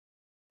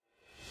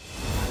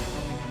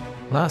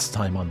Last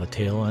time on the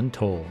Tale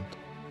Untold,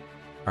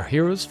 our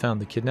heroes found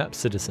the kidnapped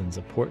citizens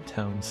of Port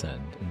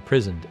Townsend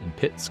imprisoned in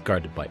pits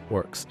guarded by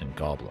orcs and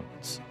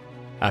goblins.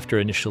 After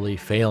initially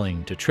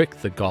failing to trick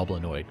the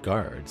goblinoid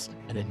guards,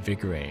 an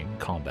invigorating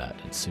combat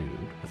ensued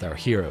with our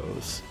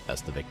heroes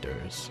as the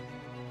victors.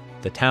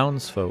 The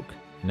townsfolk,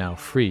 now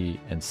free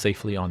and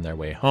safely on their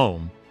way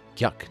home,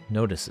 Gyuk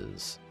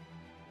notices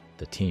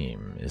the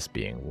team is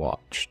being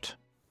watched.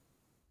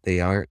 They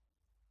aren't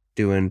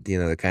doing,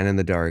 they're kind of in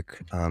the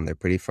dark. They're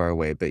pretty far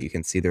away, but you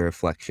can see the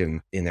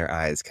reflection in their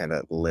eyes kind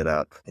of lit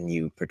up. And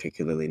you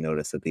particularly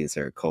notice that these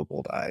are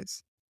kobold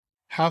eyes.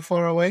 How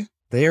far away?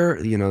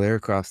 They're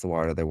across the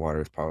water. Their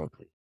water is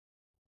probably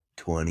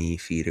 20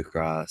 feet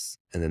across.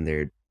 And then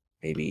they're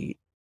maybe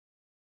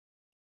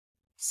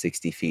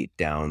 60 feet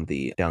down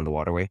the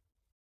waterway.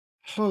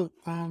 Hey,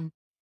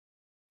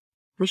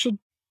 we should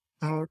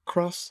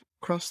cross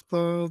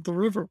the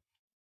river.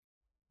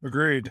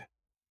 Agreed.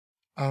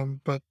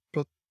 But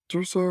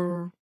do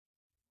so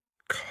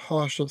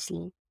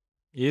cautiously.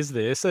 Is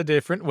this a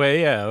different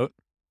way out?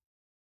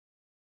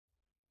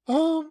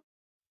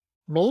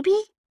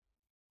 Maybe?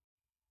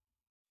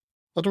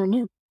 I don't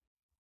know.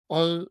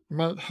 I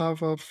might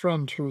have a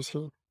friend who's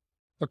here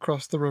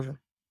across the river.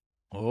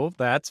 Oh,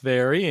 that's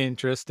very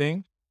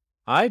interesting.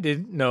 I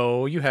didn't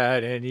know you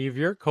had any of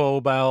your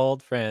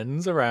kobold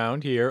friends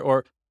around here,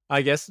 or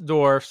I guess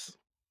dwarfs.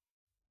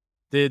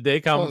 Did they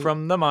come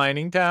from the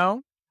mining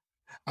town?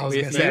 I was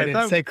gonna say, I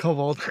didn't say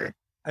kobold.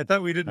 I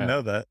thought we didn't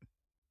know that.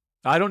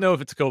 I don't know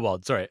if it's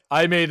kobold. Sorry.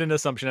 I made an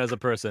assumption as a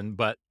person,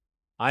 but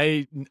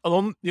the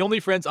only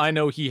friends I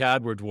know he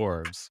had were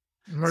dwarves.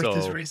 Mirth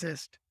is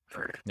racist.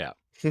 Yeah.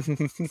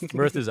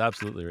 Mirth is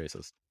absolutely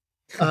racist.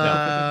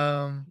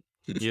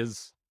 He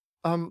is.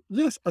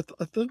 Yes,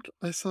 I think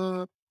I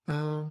saw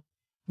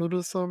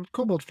maybe some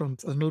kobold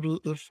friends, and maybe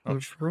if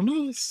we're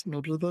nice,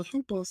 maybe they'll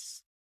help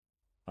us.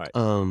 All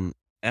right.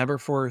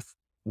 Aberforth,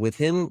 with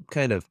him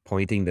kind of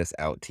pointing this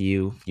out to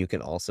you, you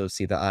can also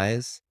see the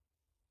eyes.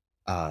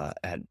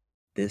 At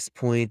this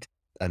point,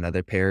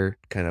 another pair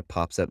kind of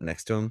pops up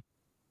next to him.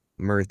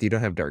 Mirth, you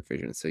don't have dark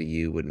vision, so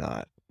you would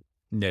not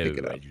pick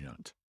it up. I do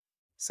not.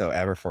 So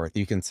Aberforth,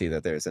 you can see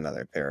that there's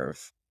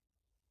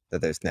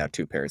there's now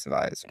two pairs of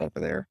eyes over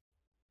there.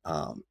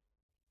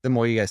 The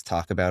more you guys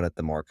talk about it,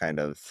 the more kind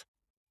of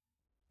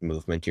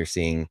movement you're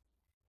seeing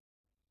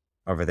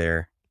over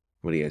there.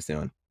 What are you guys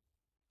doing?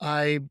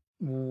 I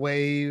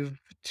wave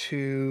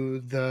to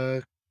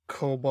the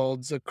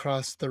kobolds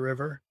across the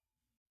river.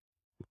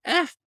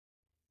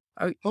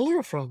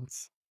 Hello,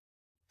 friends.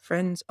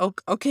 Friends,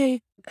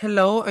 okay.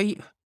 Hello,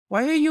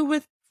 why are you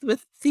with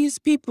these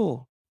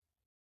people?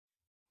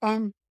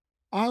 I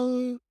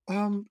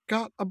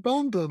got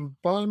abandoned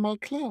by my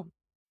clan.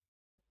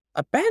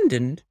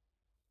 Abandoned?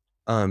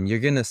 You're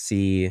gonna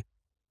see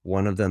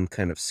one of them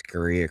kind of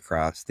scurry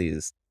across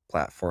these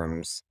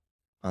platforms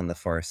on the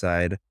far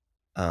side,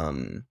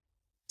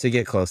 to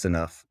get close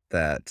enough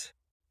that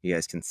you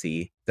guys can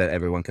see, that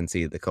everyone can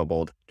see the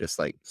kobold just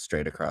like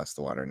straight across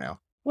the water now.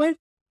 What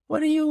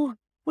are you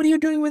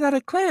doing without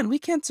a clan? We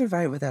can't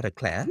survive without a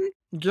clan.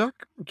 Jack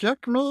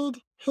made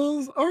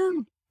his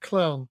own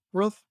clan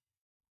with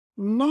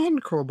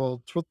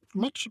non-kobolds, with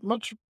much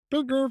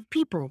bigger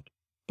people.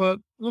 But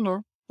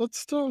it's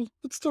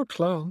still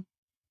clan.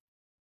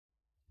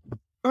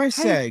 I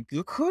say,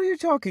 who are you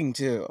talking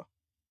to?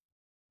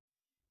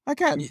 I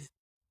can't.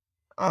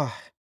 I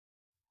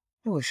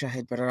wish I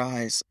had better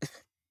eyes.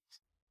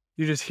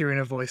 You're just hearing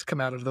a voice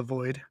come out of the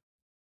void.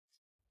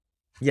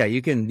 Yeah,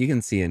 you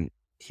can see and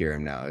hear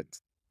him now.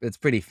 It's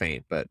pretty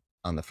faint, but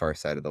on the far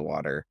side of the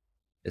water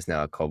is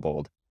now a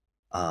kobold.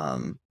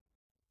 Oh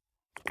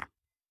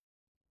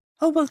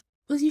well,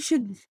 you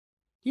should.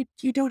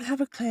 You don't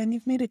have a clan.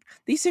 You've made it.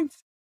 This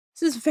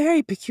is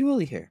very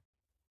peculiar.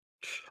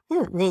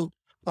 Oh well,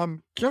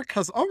 Jack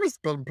has always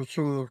been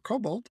peculiar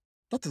kobold.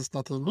 That is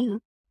nothing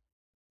new.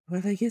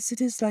 Well, I guess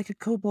it is like a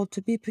kobold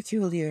to be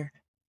peculiar.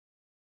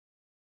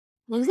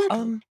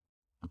 Exactly.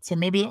 So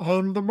maybe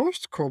I'm the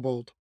most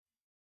kobold.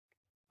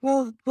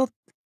 Well,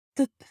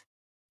 the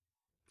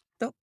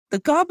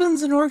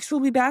goblins and orcs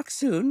will be back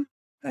soon,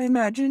 I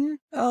imagine.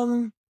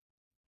 You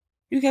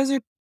guys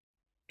are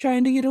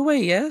trying to get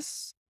away,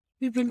 yes?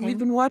 We've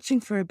been watching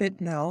for a bit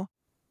now.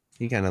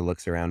 He kind of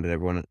looks around at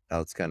everyone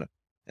else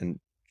and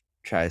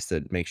tries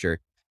to make sure.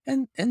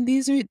 And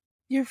these are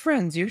your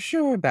friends. You're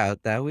sure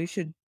about that? We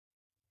should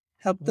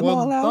help them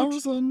all out.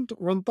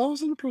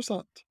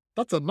 1,000%.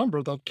 That's a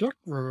number that Jack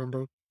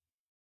remembered.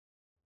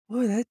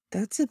 Oh,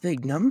 that's a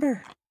big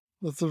number.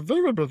 It's a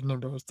very big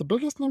number. It's the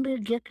biggest number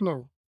Jack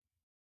knows.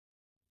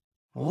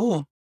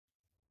 Oh,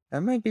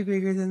 that might be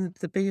bigger than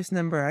the biggest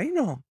number I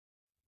know.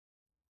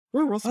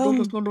 Well, what's the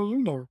biggest number you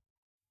know?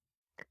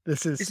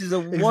 This is a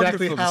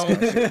exactly wonderful how.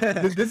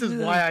 discussion. This is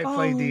why I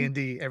play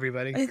D&D.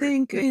 Everybody. I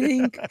think.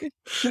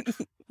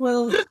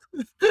 Well,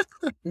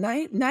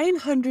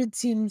 900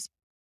 seems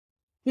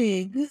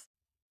big.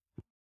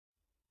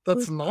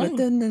 That's 9. But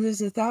then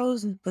there's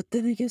 1,000. But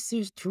then I guess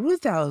there's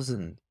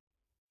 2,000.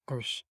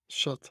 Oh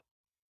shit!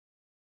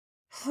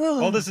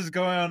 While this is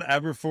going on,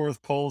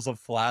 Aberforth pulls a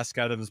flask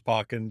out of his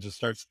pocket and just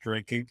starts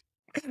drinking.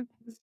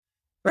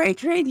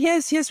 Right.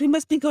 Yes, we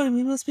must be going.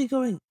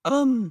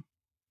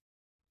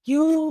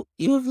 You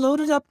have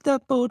loaded up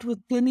that boat with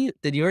plenty.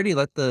 Did you already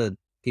let the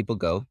people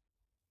go?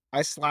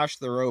 I slashed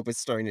the rope. It's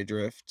starting to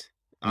drift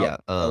Yeah,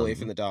 away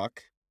from the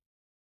dock.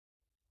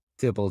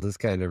 Tybalt is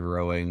kind of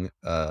rowing.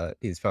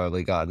 He's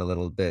probably gotten a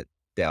little bit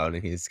down,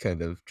 and he's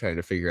kind of trying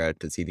to figure out,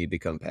 does he need to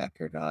come back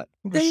or not?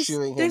 I'm just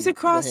shooing him There's in a the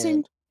crossing.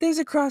 hand. There's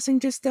a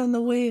crossing just down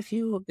the way if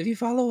you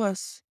follow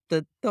us.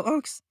 The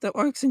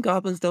orcs and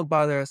goblins don't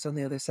bother us on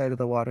the other side of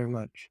the water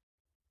much.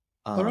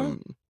 Alright.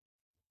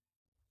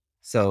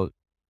 So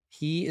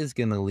he is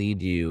gonna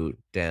lead you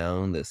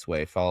down this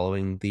way,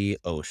 following the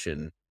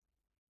ocean,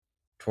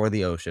 toward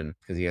the ocean,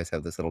 because you guys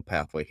have this little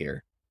pathway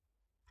here.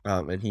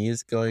 And he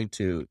is going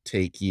to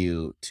take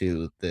you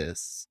to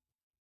this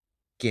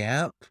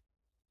gap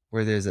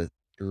where there's a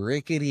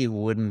rickety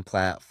wooden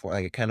platform,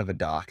 like a kind of a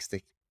dock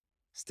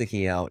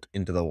sticking out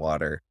into the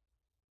water.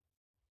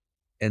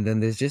 And then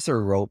there's just a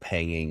rope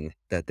hanging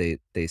that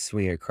they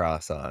swing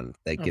across on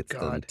that Oh, gets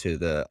them God. to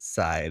the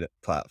side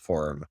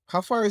platform.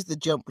 How far is the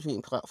jump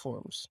between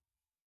platforms?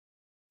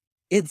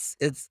 It's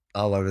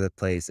all over the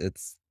place.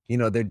 It's,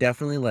 they're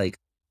definitely like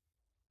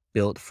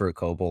built for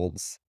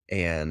kobolds.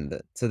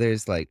 And so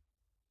there's like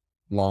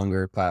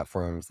longer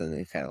platforms, and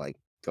they kind of like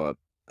go up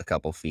a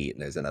couple feet,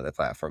 and there's another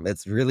platform.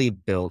 It's really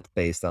built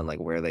based on like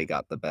where they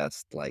got the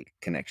best like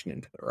connection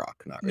into the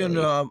rock. Not really.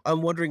 No,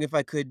 I'm wondering if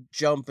I could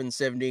jump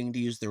instead of needing to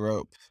use the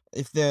rope.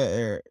 If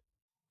they're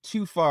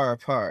too far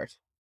apart.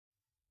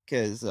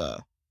 Because I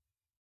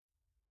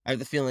have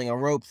the feeling a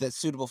rope that's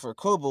suitable for a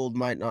kobold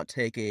might not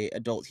take a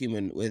adult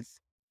human with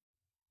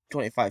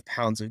 25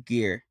 pounds of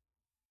gear.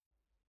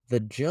 The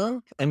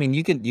jump, I mean,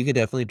 you could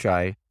definitely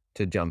try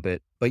to jump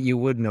it, but you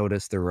would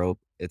notice the rope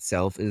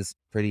itself is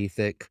pretty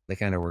thick. They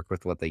kind of work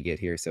with what they get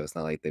here, so it's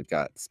not like they've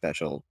got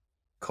special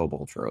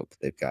kobold rope.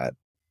 They've got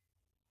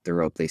the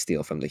rope they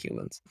steal from the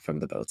humans, from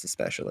the boats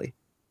especially.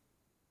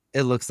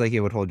 It looks like it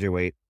would hold your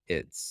weight.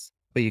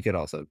 But you could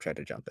also try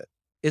to jump it.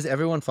 Is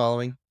everyone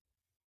following?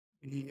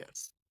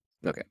 Yes.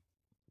 Okay.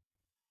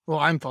 Well,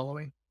 I'm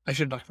following. I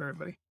should knock for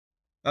everybody.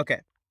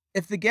 Okay.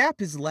 If the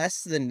gap is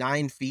less than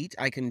 9 feet,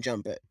 I can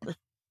jump it.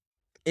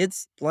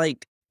 It's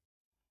like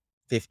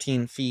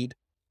 15 feet,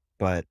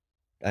 but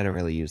I don't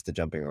really use the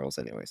jumping rules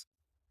anyways.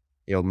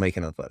 You'll make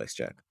an athletics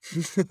check.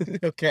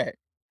 Okay. I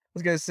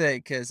was going to say,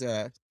 because,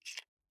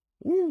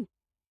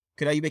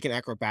 could I make an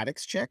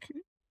acrobatics check?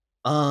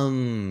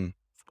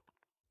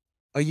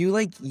 Are you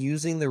like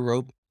using the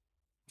rope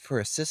for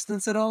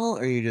assistance at all,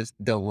 or you just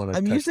don't want to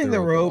I'm touch using the the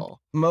rope at rope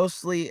all?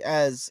 mostly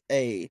as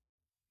a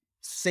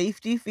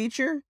safety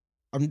feature.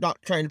 I'm not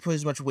trying to put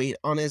as much weight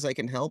on it as I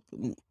can help.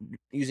 I'm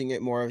using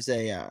it more as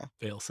a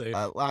Fail safe.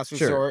 last Sure.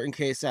 resort in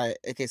case I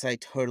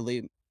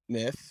totally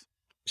miss.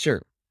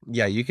 Sure.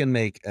 Yeah, you can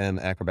make an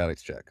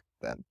acrobatics check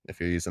then if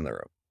you're using the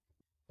rope.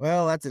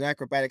 Well, that's an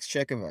acrobatics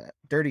check of a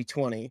dirty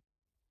 20 to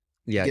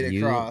Yeah, get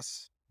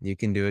across. you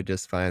can do it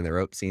just fine. The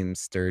rope seems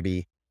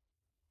sturdy.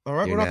 All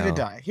right, You're we're not going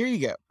to now- die. Here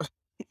you go.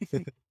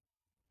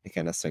 It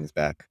kind of swings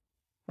back.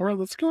 Alright,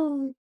 let's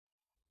go.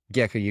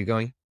 Gek, are you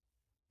going?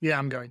 Yeah,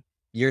 I'm going.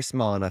 You're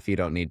small enough you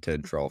don't need to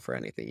roll for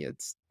anything.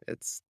 It's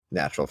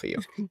natural for you.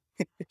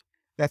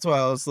 That's why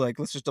I was like,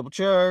 let's just double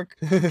check.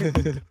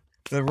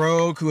 The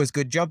rogue who has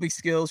good jumping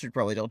skills should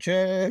probably double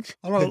check.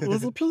 Alright,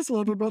 easy peasy,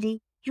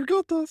 everybody. You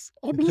got this.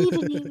 I believe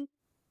in you.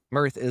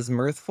 Mirth, is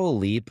Mirthful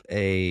Leap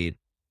a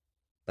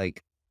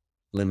like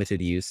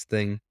limited use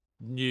thing?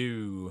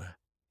 New.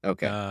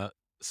 Okay.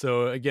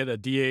 So I get a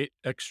D8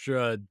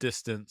 extra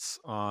distance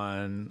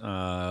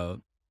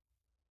on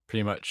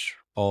pretty much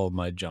all of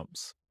my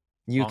jumps.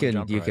 You long can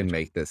jump or high jump.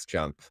 make this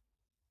jump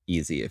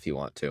easy if you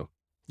want to.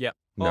 Yep.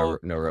 No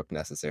rope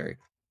necessary.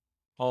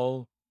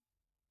 I'll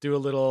do a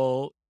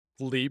little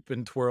leap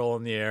and twirl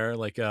in the air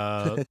like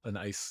an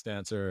ice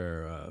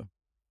dancer or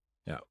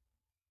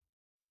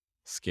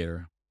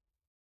skater.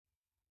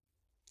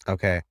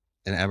 Okay.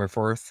 And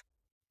Aberforth,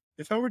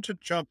 If I were to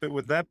jump it,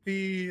 would that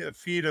be a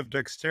feat of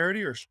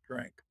dexterity or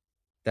strength?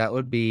 that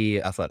would be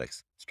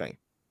athletics, strength.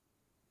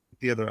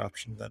 The other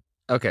option then.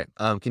 Okay.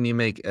 Can you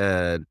make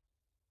a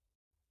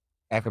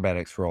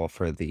acrobatics roll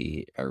for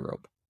the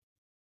rope?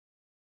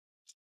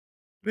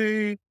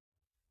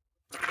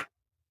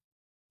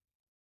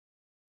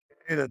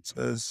 Okay, that's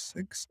a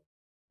 6.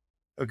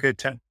 Okay,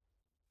 10.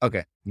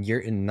 Okay.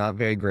 You're not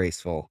very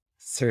graceful.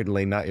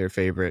 Certainly not your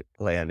favorite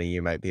landing.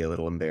 You might be a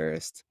little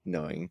embarrassed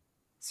knowing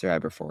Sir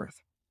Aberforth.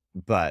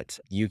 But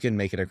you can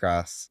make it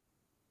across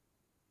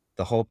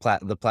the whole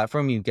the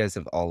platform you guys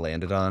have all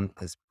landed on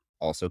is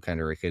also kind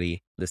of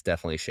rickety. This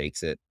definitely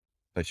shakes it.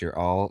 But you're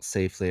all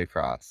safely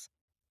across.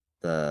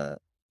 The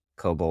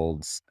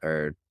kobolds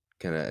are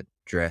gonna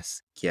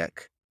dress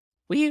Gek.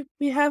 We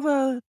have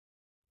a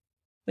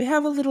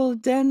little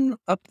den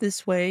up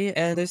this way,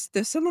 and there's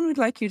someone we'd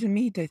like you to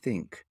meet. I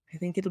think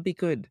it'll be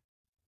good.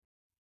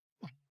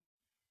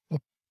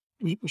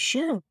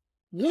 Sure.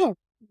 Yeah.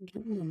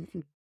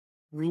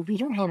 We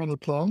don't have any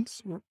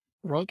plans,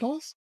 right,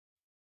 guys?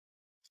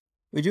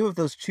 We do have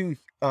those two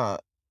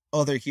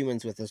other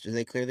humans with us. Do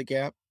they clear the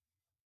gap?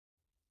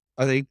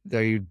 Are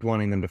you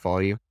wanting them to follow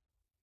you?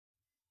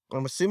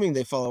 I'm assuming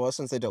they follow us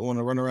since they don't want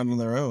to run around on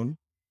their own.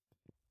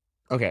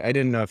 Okay, I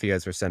didn't know if you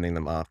guys were sending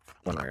them off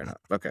one way or not.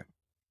 Okay.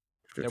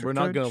 Yeah, we're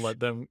not going to let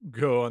them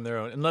go on their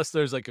own unless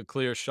there's like a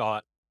clear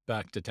shot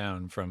back to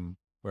town from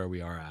where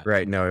we are at.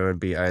 Right, no, it would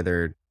be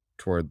either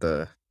toward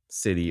the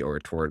city or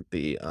toward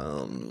the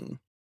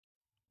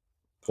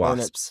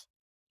wasps.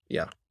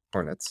 Yeah,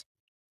 hornets.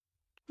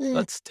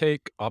 Let's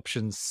take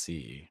option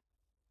C.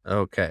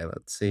 Okay,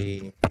 let's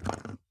see.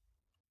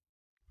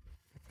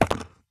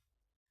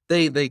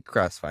 They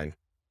cross fine.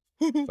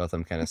 Both of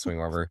them kind of swing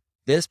over.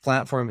 This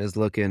platform is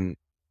looking,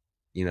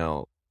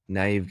 now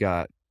you've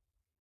got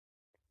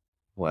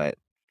what,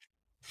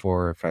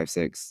 4, 5,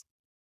 6,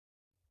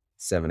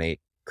 7, 8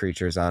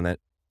 creatures on it.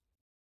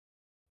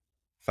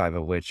 5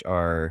 of which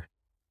are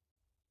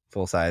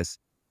full size.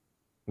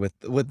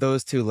 With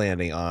those 2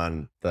 landing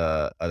on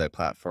the other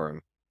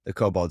platform, the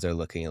kobolds are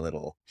looking a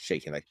little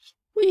shaky. Like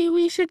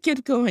We should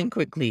get going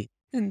quickly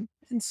and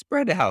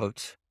spread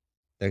out.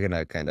 they're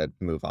gonna kind of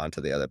move on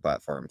to the other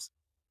platforms,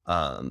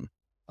 on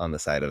the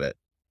side of it.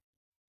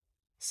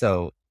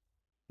 So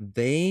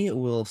they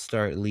will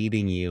start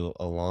leading you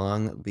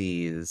along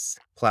these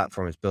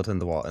platforms built in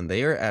the wall, and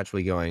they are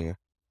actually going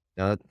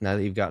now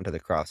that you've gotten to the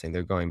crossing.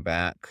 They're going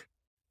back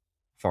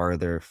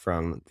farther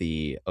from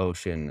the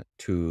ocean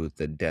to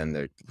the den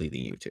they're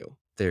leading you to.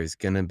 There's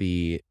gonna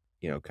be,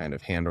 kind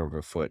of hand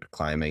over foot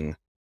climbing.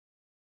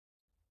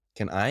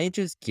 Can I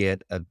just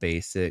get a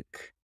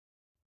basic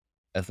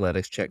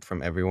athletics check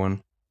from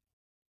everyone?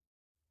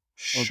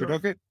 Sure.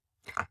 Okay.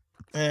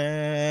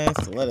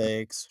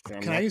 Athletics.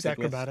 Can I use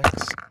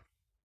acrobatics?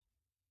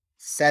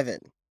 7.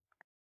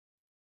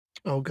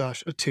 Oh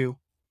gosh, a 2.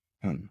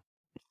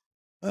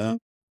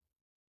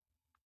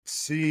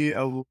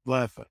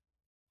 C11.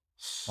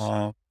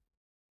 I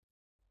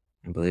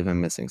believe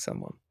I'm missing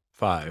someone.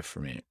 5 for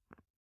me.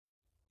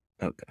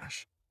 Oh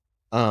gosh.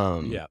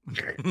 Yeah.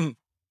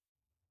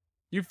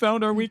 You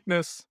found our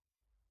weakness.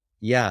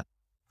 Yeah.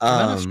 We're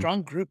not a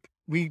strong group.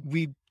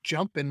 We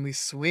jump and we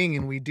swing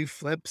and we do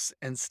flips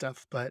and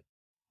stuff, but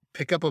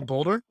pick up a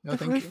boulder? No,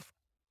 thank you.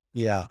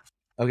 Yeah.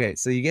 Okay,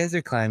 so you guys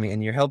are climbing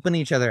and you're helping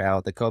each other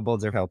out. The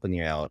kobolds are helping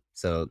you out.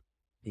 So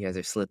you guys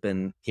are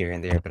slipping here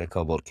and there, but a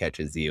kobold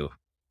catches you.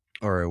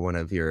 Or one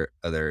of your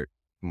other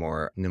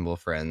more nimble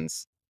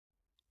friends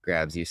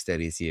grabs you,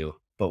 steadies you.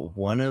 But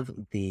one of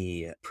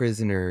the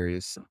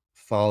prisoners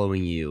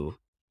following you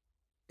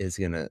is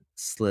going to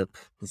slip.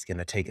 He's going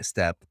to take a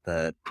step.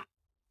 The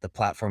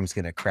platform's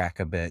going to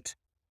crack a bit.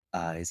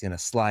 He's going to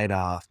slide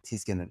off.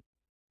 He's going to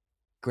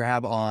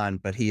grab on,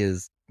 but he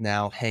is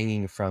now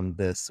hanging from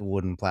this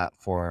wooden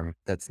platform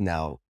that's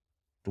now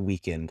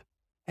weakened.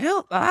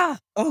 Help!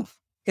 Oh,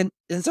 can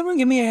someone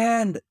give me a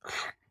hand?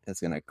 It's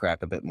going to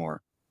crack a bit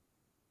more.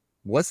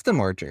 What's the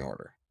marching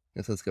order?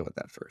 Let's go with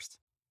that first.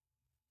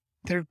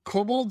 They're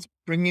kobolds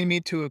bringing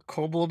me to a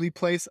koboldy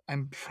place.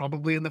 I'm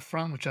probably in the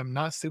front, which I'm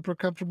not super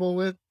comfortable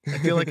with. I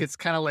feel like it's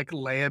kind of like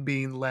Leia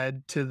being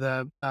led to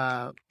the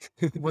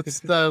what's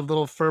the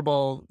little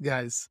furball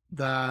guys?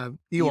 The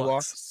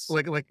Ewoks.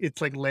 Like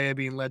it's like Leia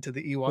being led to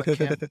the Ewok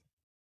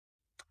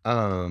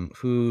camp.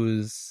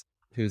 Who's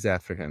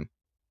after him?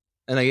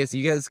 And I guess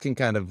you guys can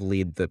kind of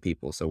lead the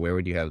people. So where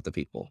would you have the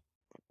people?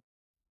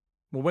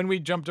 Well, when we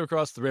jumped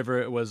across the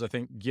river, it was, I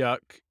think, Gyuk,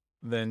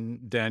 then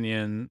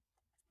Danyan,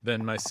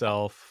 then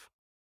myself,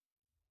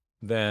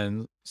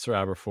 then Sir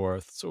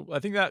Aberforth. So I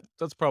think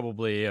that's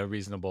probably a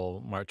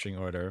reasonable marching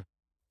order.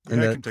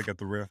 Yeah, I can take up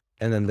the rear.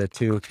 And then the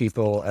 2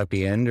 people at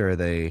the end, or are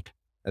they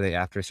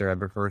after Sir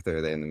Aberforth, or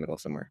are they in the middle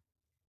somewhere?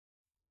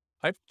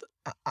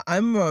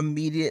 I'm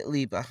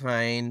immediately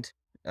behind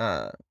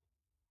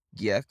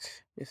Gyuk,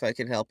 if I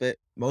can help it.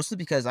 Mostly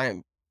because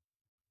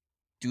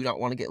do not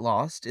want to get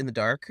lost in the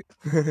dark.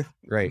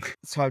 Right.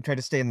 So I've tried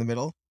to stay in the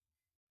middle.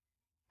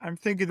 I'm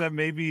thinking that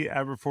maybe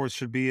Aberforth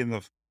should be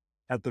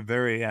at the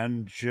very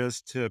end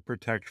just to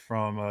protect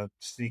from a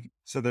sneak.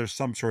 So there's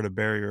some sort of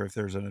barrier if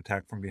there's an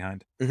attack from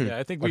behind. Yeah,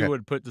 I think we Okay.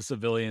 would put the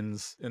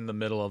civilians in the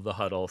middle of the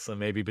huddle. So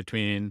maybe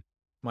between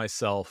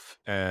myself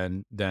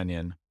and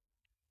Danyan,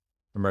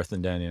 or Mirth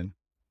and Danyan.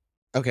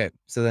 Okay,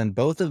 so then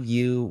both of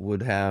you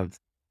would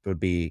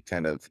be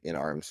kind of in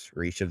arm's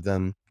reach of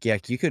them.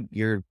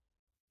 Gyuk,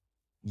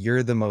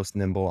 you're the most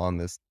nimble on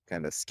this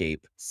kind of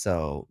scape,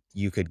 so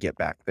you could get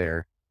back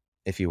there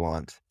if you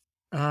want.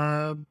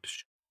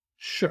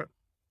 Sure.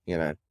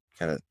 Kind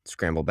of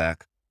scramble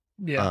back.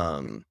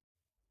 Yeah.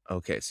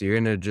 Okay, so you're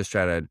gonna just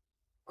try to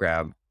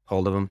grab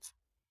hold of them.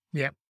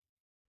 Yeah.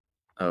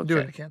 Okay. Do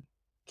what I can.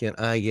 Can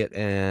I get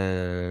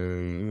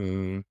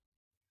an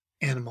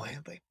Animal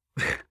handling.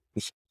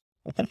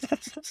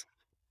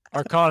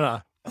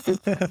 Arcana.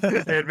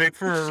 It'd make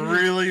for a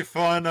really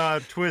fun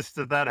twist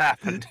if that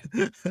happened.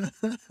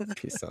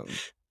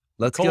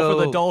 Let's Call go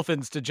for the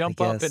dolphins to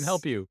jump up and guess.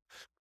 help you.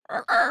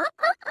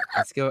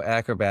 Let's go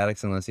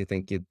acrobatics, unless you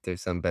think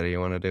there's something better you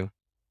want to do.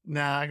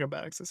 Nah,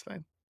 acrobatics is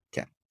fine.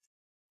 'Kay.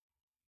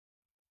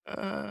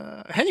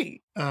 I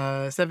Hey,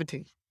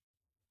 17.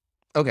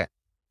 Okay.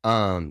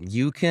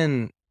 You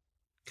can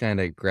kind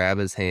of grab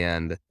his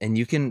hand and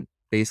you can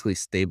basically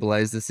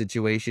stabilize the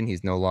situation.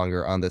 He's no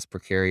longer on this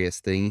precarious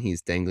thing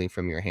he's dangling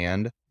from your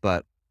hand,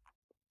 but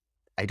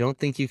I don't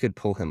think you could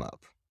pull him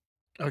up.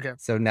 Okay.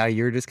 So now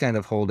you're just kind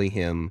of holding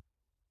him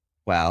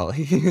while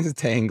he's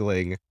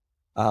dangling.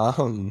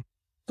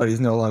 But he's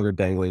no longer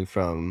dangling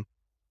from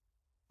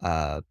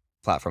a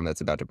platform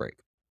that's about to break.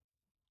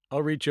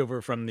 I'll reach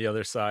over from the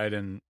other side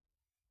and,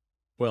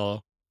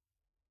 well,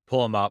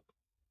 pull him up.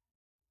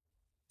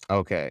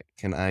 Okay.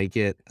 Can I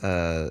get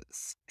a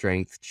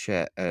strength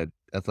check,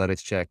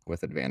 athletics check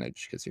with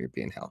advantage because you're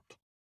being helped?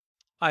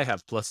 I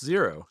have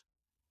 +0.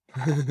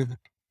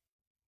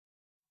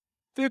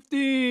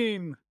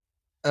 15!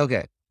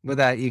 Okay. With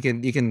that, you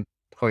can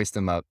hoist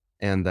him up,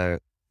 and the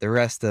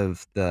rest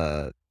of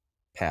the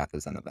path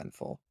is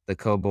uneventful. The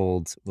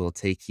kobolds will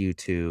take you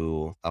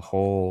to a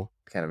hole,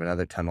 kind of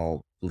another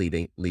tunnel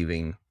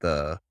leaving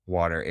the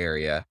water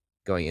area,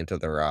 going into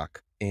the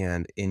rock.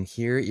 And in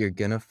here, you're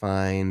gonna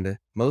find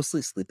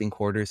mostly sleeping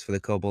quarters for the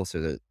kobolds.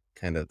 So there's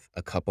kind of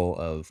a couple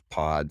of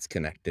pods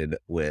connected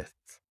with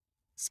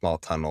small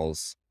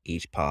tunnels.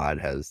 Each pod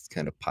has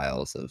kind of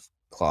piles of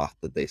cloth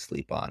that they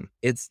sleep on.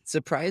 It's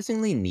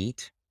surprisingly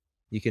neat.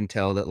 You can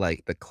tell that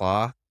like the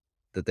cloth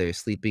that they're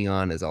sleeping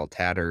on is all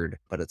tattered,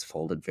 but it's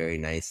folded very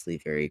nicely,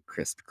 very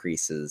crisp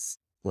creases,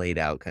 laid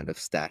out, kind of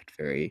stacked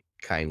very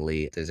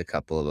kindly. There's a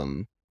couple of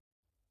them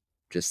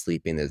just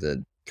sleeping. There's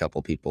a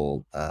couple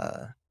people,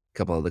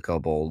 couple of the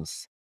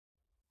kobolds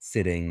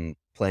sitting,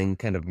 playing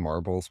kind of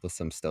marbles with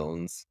some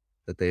stones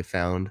that they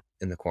found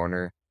in the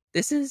corner.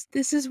 This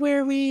is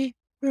where we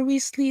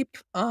sleep.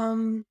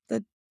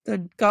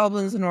 The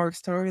goblins and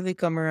orcs don't really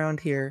come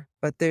around here,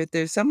 but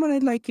there's someone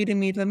I'd like you to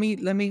meet. Let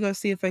me go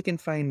see if I can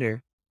find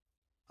her.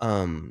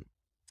 And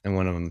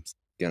one of them's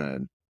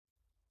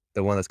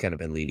the one that's kind of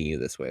been leading you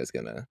this way is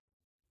gonna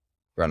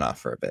run off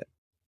for a bit.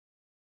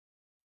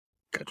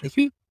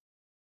 Gotcha.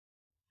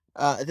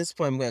 At this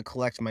point, I'm going to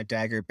collect my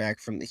dagger back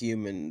from the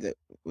human that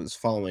was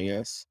following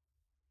us.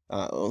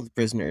 The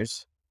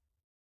prisoners.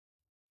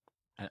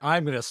 And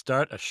I'm going to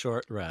start a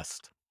short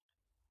rest.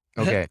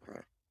 Okay.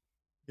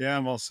 Yeah,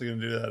 I'm also going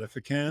to do that if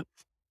I can.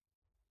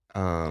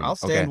 I'll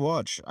okay. stand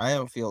watch. I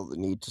don't feel the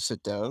need to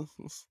sit down.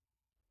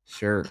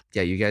 Sure.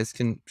 Yeah, you guys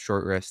can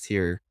short rest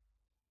here.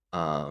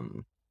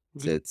 Mhm.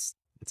 It's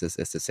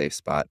a safe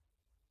spot.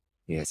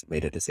 You guys have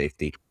made it to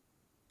safety.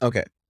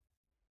 Okay.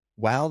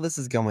 While this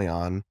is going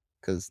on,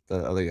 because the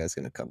other guy's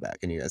gonna come back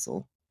and you guys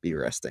will be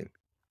resting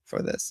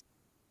for this.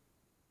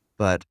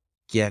 But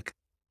Gek,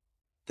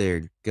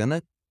 they're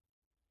gonna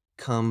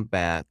come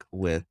back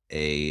with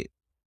a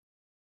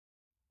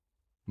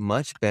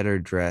much better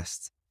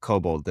dressed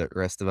kobold. The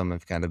rest of them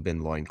have kind of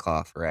been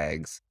loincloth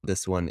rags.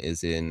 This one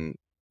is in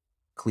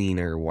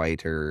cleaner,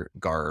 whiter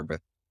garb.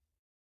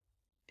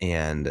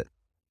 And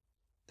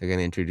they're going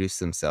to introduce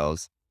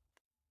themselves.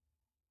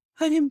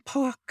 I am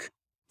Park,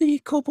 the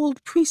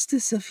kobold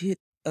priestess of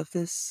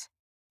this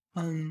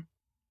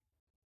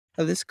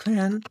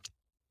clan.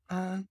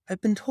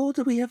 I've been told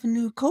that we have a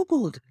new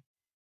kobold.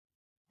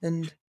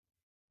 And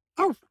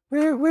Oh,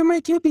 where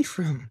might you be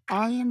from?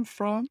 I am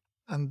from,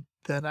 and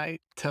then I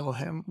tell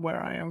him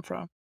where I am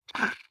from.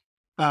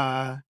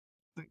 Let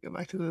me go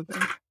back to the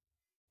thing.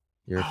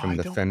 You're Oh, from I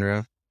the don't-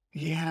 Fenra.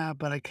 Yeah,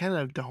 but I kind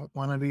of don't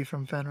want to be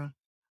from Fenra.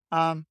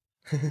 I'm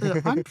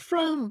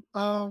from,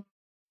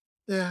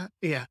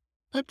 yeah.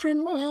 I'm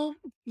from,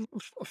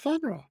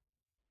 Fenra.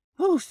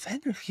 Oh,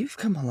 Fenrir, you've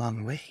come a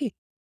long way.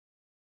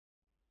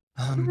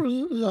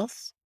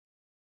 Yes.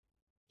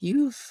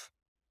 You've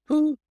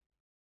who?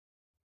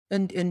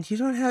 And you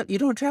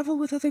don't travel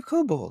with other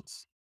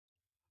kobolds.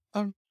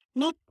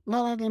 Not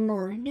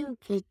anymore. No,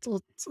 it's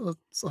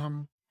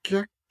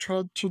Gek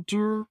tried to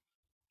do,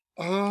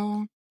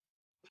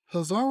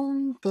 his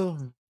own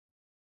thing.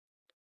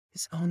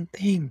 His own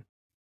thing.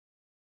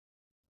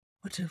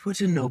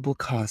 What a noble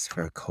cause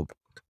for a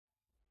kobold.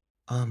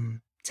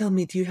 Tell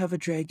me, do you have a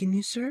dragon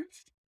you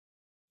serve?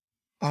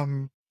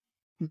 N-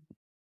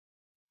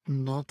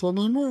 Not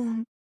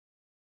anymore.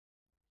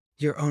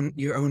 Your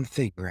own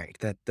thing, right?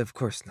 That of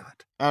course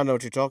not. I don't know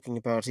what you're talking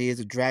about. He is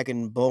a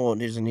dragon born.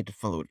 He doesn't need to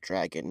follow a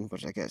dragon,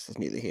 but I guess it's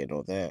neither here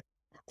nor there.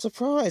 I'm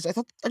surprised. I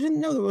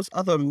didn't know there was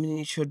other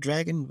miniature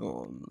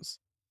dragonborns.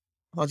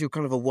 I thought you were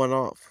kind of a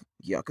one-off.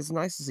 Yuck, it's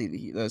nice to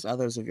see there's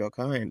others of your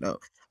kind.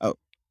 Oh,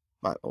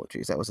 my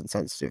apologies. That was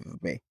insensitive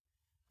of me.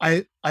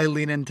 I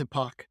lean into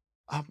Puck.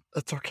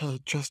 It's okay.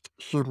 Just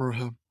humor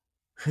him.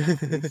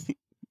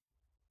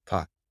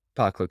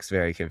 Puck looks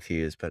very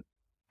confused, but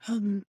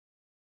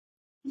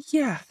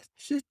Yeah,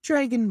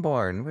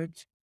 dragonborn.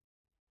 Which,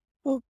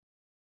 well,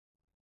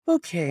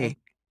 okay.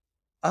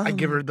 I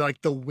give her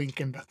like the wink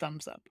and the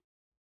thumbs up.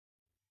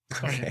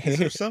 okay. Is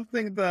there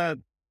something that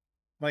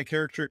my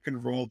character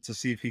can roll to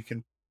see if he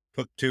can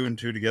put 2 and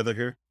 2 together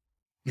here?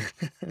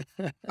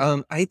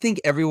 I think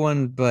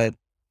everyone but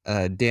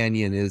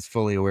Danyan is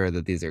fully aware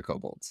that these are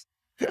kobolds.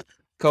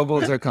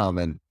 Kobolds are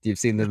common. You've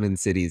seen them in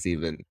cities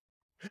even.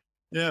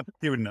 Yeah,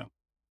 he would know.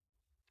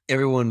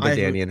 Everyone but I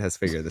haven't- Danian has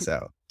figured this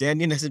out.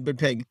 Daniel hasn't been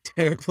paying a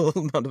terrible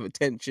amount of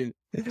attention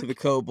to the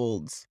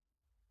kobolds.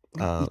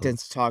 He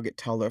tends to target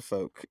taller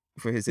folk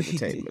for his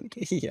entertainment.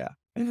 Yeah.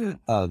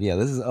 Yeah,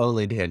 this is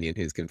only Danian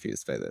who's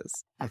confused by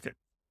this. Okay.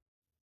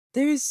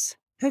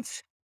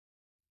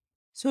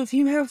 So if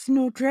you have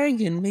no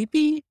dragon,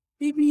 maybe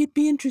you'd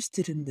be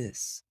interested in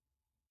this.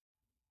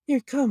 Here,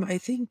 come. I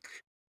think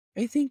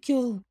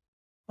you'll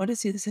want to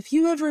see this. Have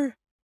you ever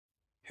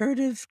heard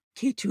of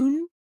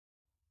Ketuun?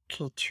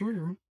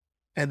 Ketuun.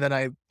 And then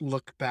I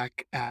look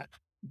back at.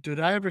 Did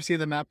I ever see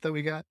the map that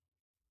we got?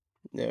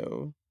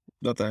 No,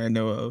 not that I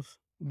know of.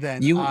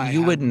 Then You I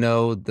would haven't.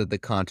 know that the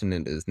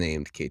continent is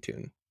named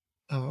Ketuun.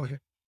 Oh, okay.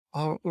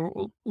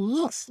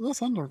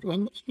 Yes, I know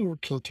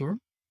Ketuun.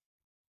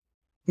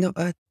 No,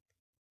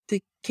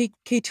 the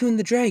Ketuun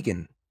the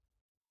dragon.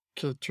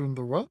 Ketuun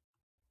the what?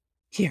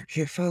 Here,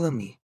 follow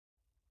me.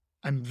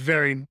 I'm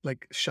very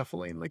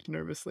shuffling,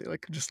 nervously,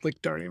 just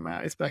darting my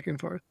eyes back and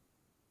forth.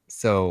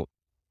 So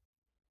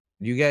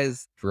you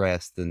guys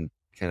rest and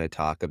kind of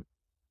talk.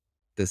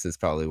 This is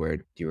probably where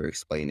you were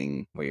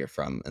explaining where you're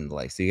from and the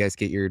like. So you guys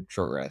get your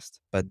short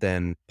rest, but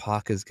then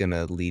Pock is going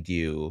to lead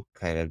you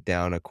kind of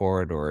down a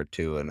corridor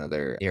to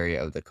another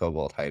area of the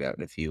Kobold hideout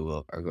if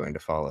you are going to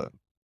follow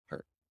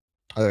her.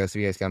 Are the rest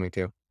of you guys coming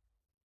too?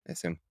 I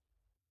assume.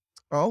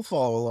 I'll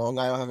follow along.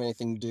 I don't have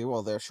anything to do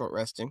while they're short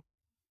resting.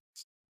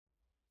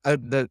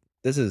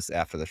 This is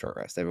after the short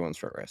rest. Everyone's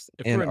short rest.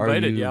 If And we're are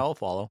invited, you- yeah, I'll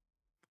follow.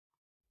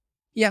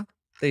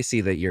 They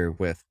see that you're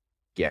with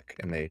Gek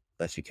and they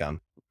let you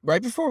come.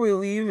 Right before we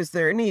leave, is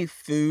there any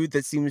food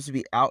that seems to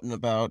be out and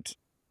about?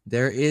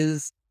 There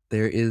is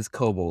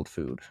kobold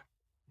food.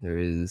 There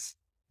is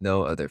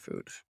no other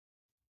food.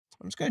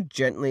 I'm just gonna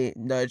gently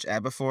nudge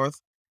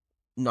Aberforth,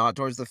 nod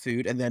towards the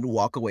food, and then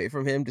walk away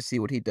from him to see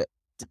what he does.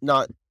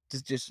 Not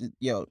just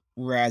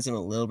razz him a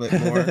little bit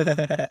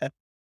more.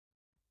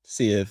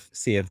 see if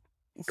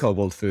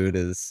kobold food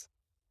is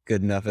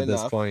good enough at this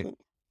Enough. point.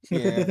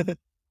 Yeah.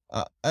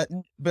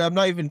 But I'm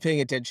not even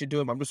paying attention to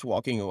him. I'm just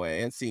walking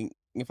away and seeing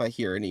if I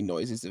hear any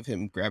noises of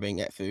him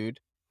grabbing at food,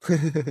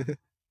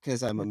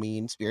 because I'm a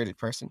mean-spirited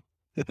person.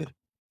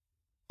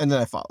 And then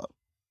I follow.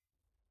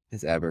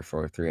 Is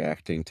Aberforth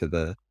reacting to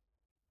the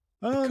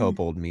Um,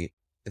 kobold meat?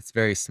 It's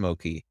very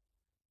smoky.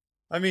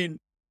 I mean,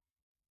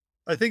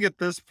 I think at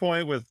this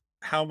point, with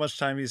how much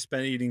time he's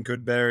spent eating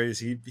good berries,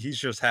 he's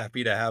just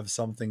happy to have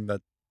something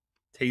that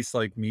tastes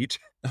like meat.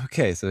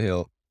 Okay, so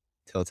he'll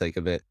take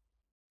a bit.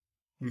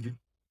 Mhm.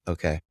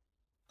 Okay.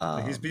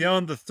 Like, he's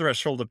beyond the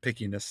threshold of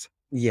pickiness.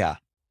 Yeah.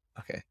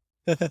 Okay.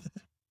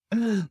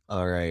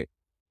 All right.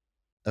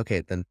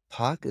 Okay, then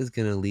Pock is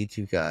gonna lead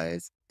you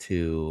guys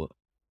to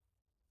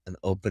an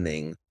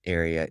opening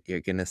area.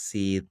 You're gonna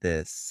see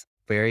this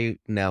very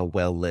now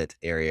well lit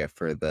area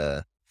for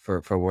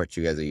what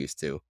you guys are used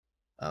to,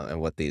 and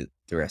what the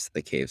rest of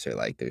the caves are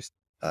like. There's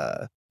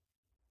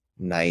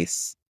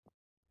nice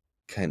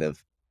kind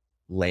of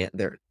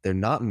they're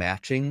not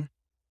matching,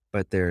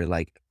 but they're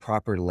like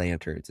proper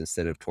lanterns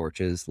instead of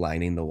torches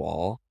lining the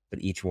wall. But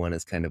each one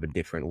is kind of a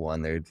different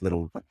one. They're a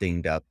little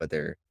dinged up, but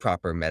they're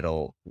proper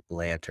metal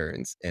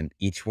lanterns. And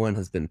each one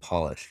has been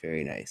polished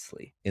very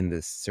nicely. In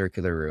this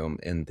circular room,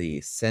 in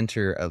the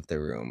center of the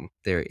room,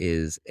 there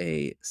is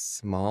a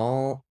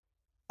small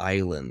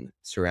island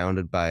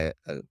surrounded by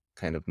a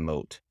kind of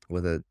moat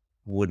with a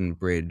wooden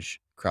bridge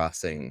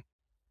crossing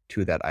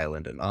to that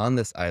island. And on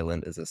this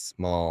island is a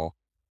small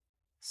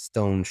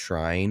stone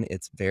shrine.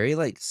 It's very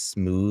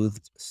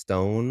smoothed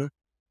stone,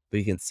 but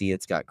you can see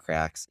it's got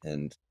cracks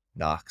and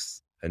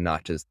knocks and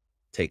notches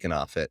taken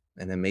off it.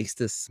 And it makes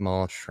this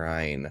small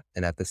shrine.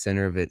 And at the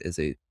center of it is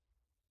a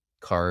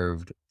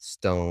carved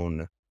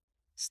stone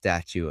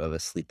statue of a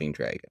sleeping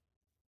dragon.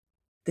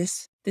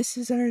 This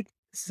is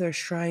our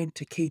shrine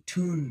to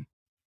Ketuun.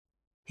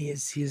 He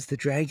is the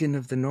dragon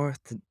of the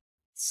north that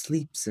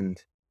sleeps,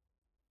 and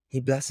he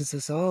blesses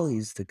us all.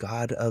 He's the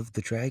god of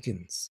the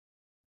dragons.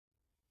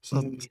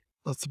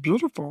 That's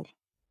beautiful.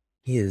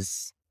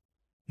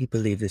 We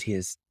believe that he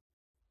has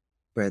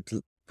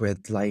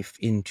bred life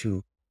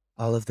into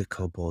all of the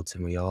kobolds,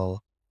 and we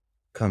all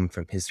come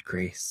from his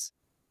grace.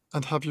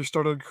 And have you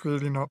started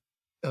creating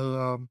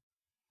a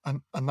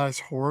nice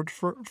hoard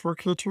for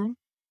Ketuun?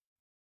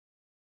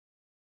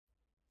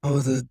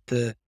 Oh,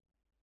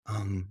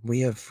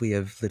 we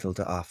have little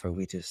to offer.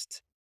 We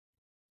just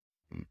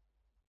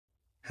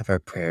have our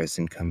prayers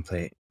and come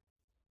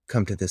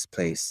to this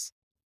place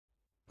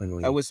when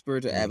we. I whisper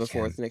to when we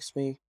Aberforth can. next to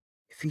me,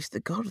 if he's the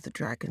god of the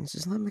dragons,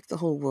 doesn't that make the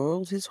whole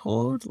world his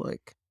hoard?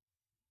 Like,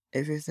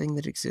 everything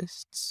that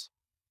exists?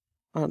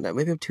 I don't know,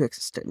 maybe I'm too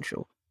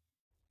existential.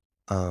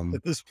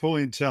 At this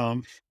point,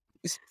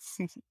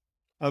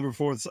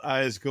 Aberforth's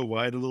eyes go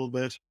wide a little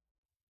bit.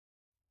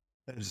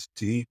 That is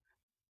deep.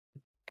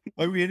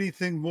 Are we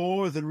anything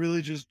more than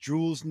really just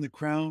jewels in the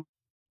crown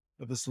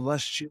of a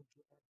celestial?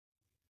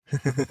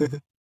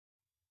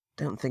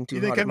 Don't think too He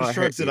then hard at kind my of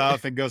shrugs head, it dear.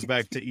 off and goes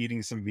back to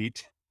eating some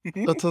meat.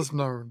 That is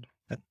known.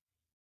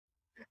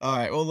 All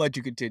right, we'll let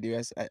you continue.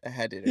 I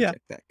had to Yeah.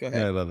 interject that. Go I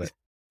ahead. love it.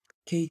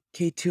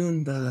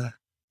 Ketuun,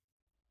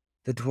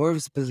 The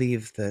dwarves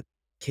believe that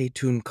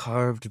Ketuun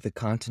carved the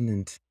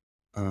continent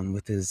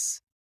with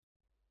his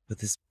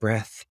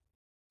breath,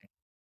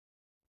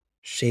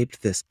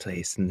 shaped this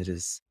place, and it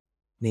is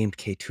named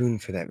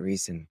Ketuun for that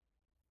reason.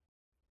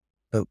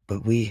 But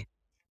we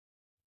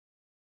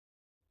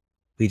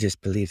just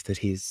believe that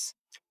he's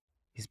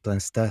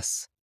blessed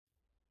us.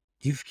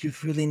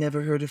 You've really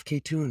never heard of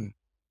Ketuun.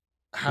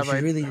 Have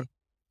I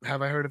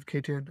heard of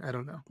Ketuun? I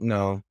don't know.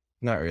 No,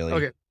 not really.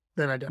 Okay,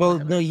 then I definitely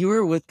haven't. No, you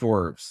were with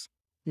dwarves.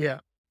 Yeah.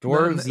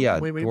 Dwarves, yeah.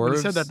 When you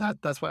said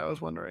that's why I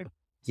was wondering.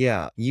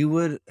 Yeah, you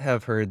would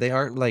have heard. They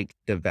aren't like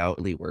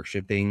devoutly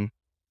worshipping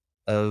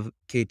of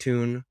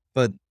Ketuun,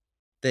 but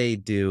they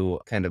do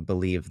kind of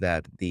believe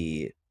that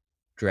the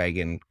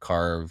dragon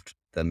carved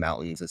the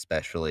mountains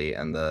especially,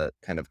 and the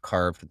kind of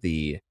carved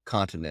the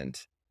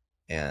continent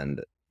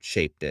and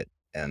shaped it.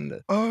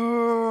 And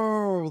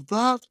Oh,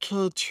 that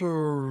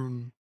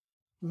Ketuun.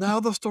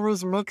 Now the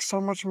stories make so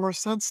much more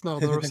sense now.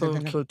 They were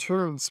saying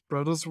Ketuun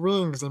spread his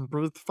wings and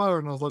breathed fire,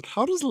 and I was like,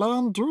 how does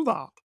land do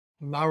that?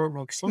 Now it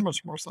makes so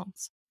much more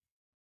sense.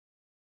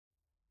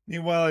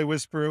 Meanwhile, I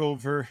whisper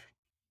over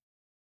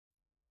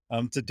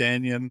to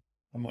Danyan.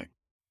 I'm like,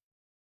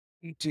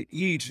 "Eat to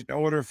eat in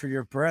order for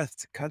your breath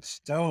to cut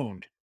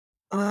stone."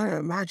 I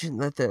imagine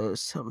that there are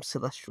some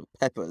celestial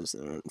peppers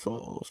that are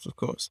involved, of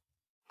course.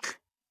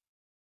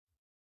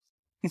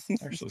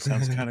 Actually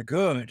sounds kind of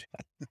good.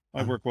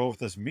 Might work well with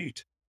this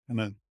meat. And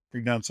then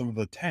bring down some of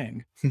the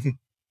tang. You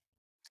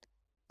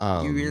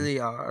really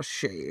are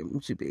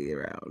ashamed to be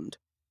around.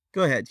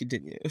 Go ahead,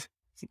 continue.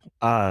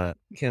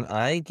 Can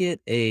I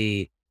get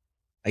I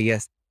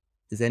guess,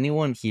 does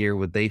anyone here,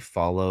 would they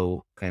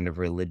follow kind of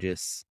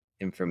religious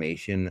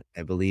information?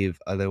 I believe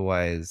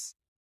otherwise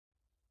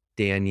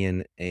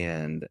Danyan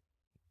and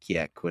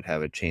Kiek would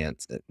have a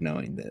chance at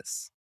knowing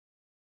this.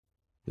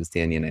 Because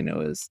Danyan, I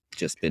know, has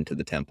just been to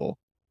the temple.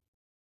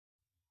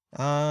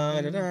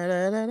 Not Just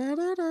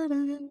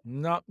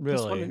one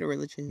really. in a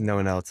religion. No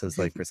one else has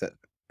like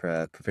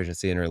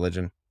proficiency in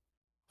religion.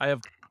 I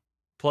have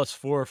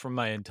 +4 from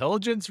my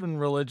intelligence in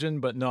religion,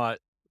 but not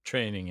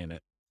training in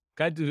it.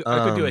 I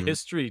could do a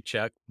history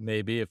check,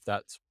 maybe, if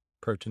that's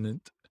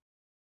pertinent.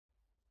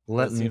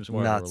 That seems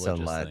more of a Not so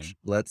religious much. thing.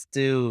 Let's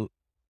do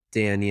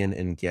Danyan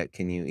and Get.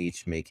 Can you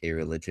each make a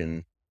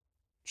religion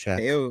check?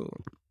 Ew.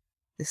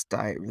 This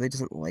diet really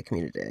doesn't like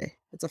me today.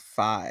 It's a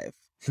 5.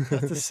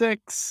 That's a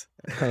 6.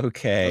 I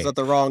Okay. was at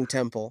the wrong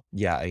temple.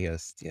 Yeah, I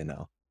guess,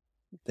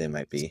 they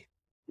might be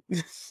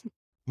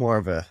more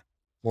of a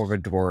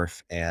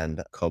dwarf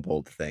and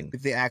kobold thing.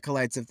 The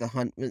acolytes of the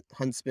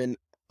huntsman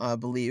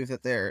believe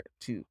that they're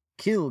to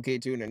kill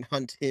Ketuun and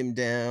hunt him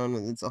down,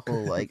 and it's a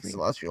whole like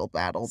celestial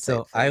battle. So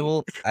type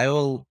thing. I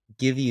will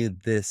give you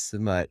this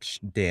much,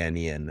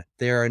 Danyan.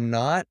 There are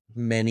not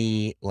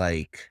many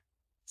like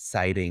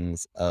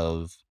sightings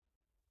of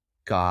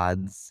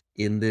gods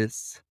in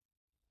this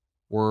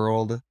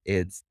world.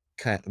 It's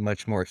kind of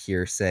much more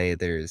hearsay.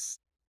 There's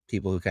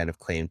people who kind of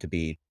claim to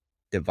be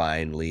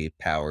divinely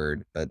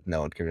powered, but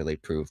no one can really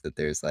prove that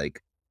there's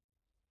like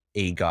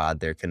a god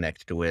they're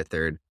connected with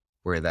or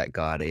where that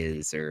god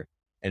is or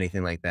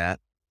anything like that.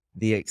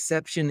 The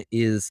exception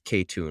is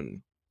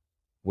Ketuun,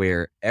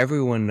 where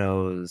everyone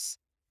knows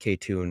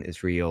Ketuun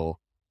is real.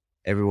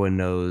 Everyone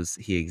knows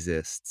he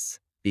exists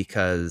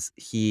because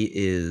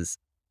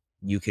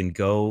you can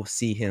go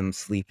see him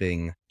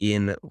sleeping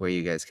in where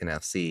you guys can now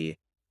see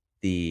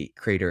the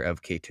crater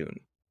of Ketuun.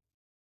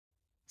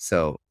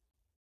 So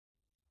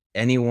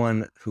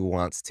anyone who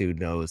wants to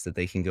knows that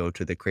they can go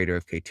to the crater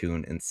of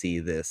Ketuun and see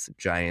this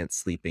giant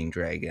sleeping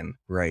dragon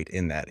right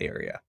in that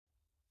area.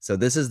 So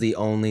this is the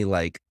only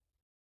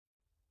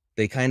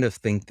they kind of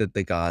think that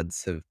the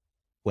gods have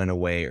went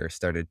away or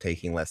started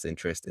taking less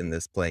interest in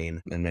this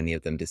plane, and many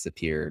of them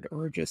disappeared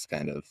or just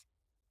kind of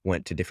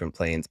went to different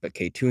planes, but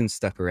Ketuun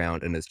stuck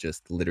around and is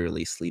just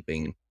literally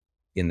sleeping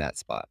in that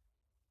spot.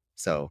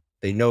 So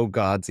they know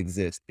gods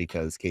exist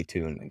because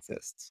Ketuun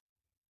exists.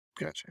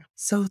 Gotcha.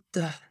 So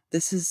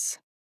this is.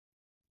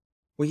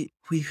 We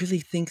really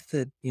think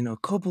that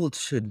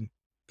kobolds should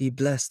be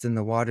blessed in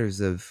the waters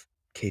of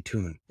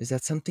Ketuun. Is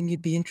that something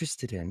you'd be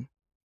interested in?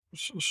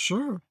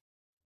 Sure.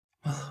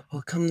 Well,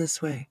 we'll come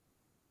this way.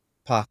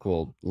 Pak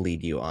will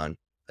lead you on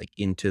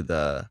into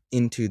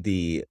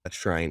the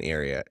shrine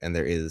area, and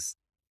there is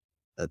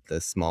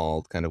the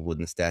small kind of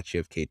wooden statue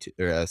of Ketuun,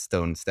 or a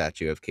stone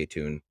statue of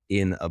Ketuun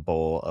in a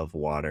bowl of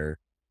water.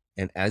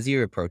 And as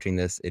you're approaching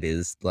this, it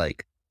is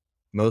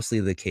mostly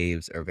the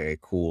caves are very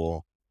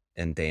cool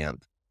and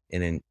damp,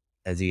 and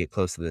as you get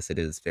close to this, it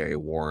is very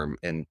warm.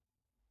 And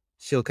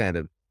she'll kind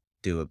of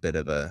do a bit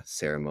of a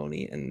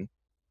ceremony and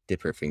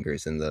dip her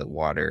fingers in the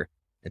water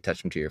and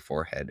touch them to your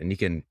forehead, and you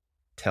can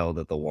tell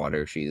that the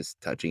water she's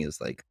touching is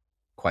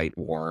quite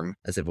warm,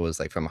 as if it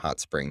was from a hot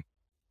spring.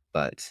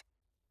 But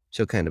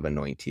she'll kind of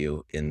anoint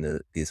you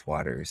in these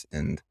waters,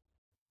 and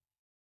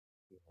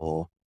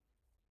you'll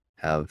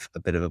have a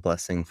bit of a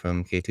blessing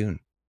from Ketuun.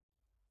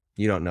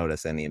 You don't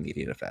notice any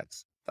immediate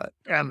effects, but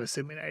I'm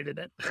assuming I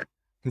didn't.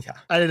 yeah.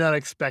 I did not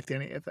expect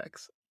any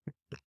effects.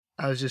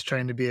 I was just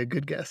trying to be a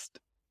good guest.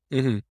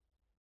 Mm-hmm.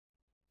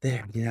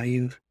 There, now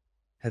you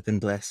have been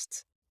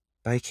blessed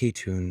by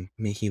Ketuun.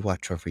 May he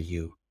watch over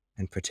you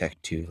and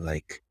protect you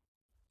like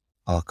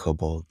all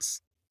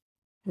kobolds.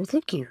 Well,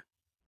 thank you.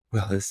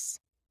 Well,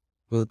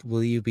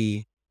 will you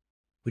be?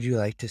 Would you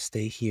like to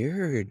stay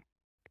here, or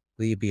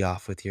will you be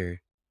off with your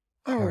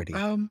Oh, party?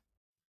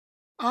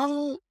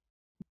 I'll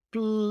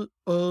be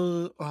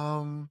a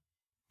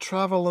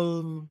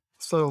traveling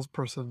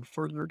salesperson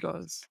for you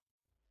guys.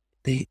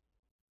 They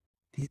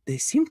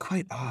seem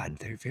quite odd.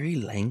 They're very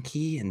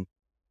lanky and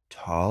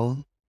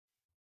tall.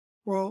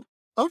 Well,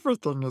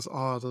 everything is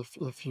odd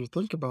if you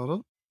think about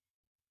it.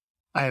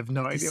 I have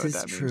no idea what This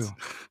is that true.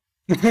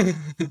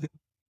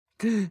 means.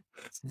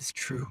 This is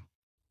true.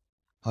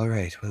 All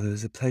right. Well, it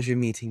was a pleasure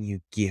meeting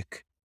you,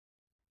 Geek.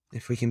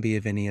 If we can be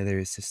of any other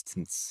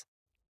assistance,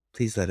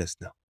 please let us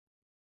know.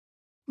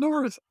 No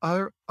worries.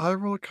 I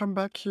will come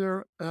back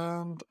here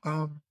and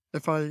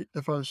if I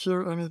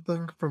hear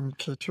anything from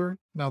Ketuun,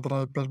 now that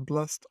I've been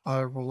blessed,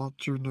 I will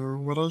let you know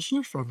what I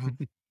hear from him.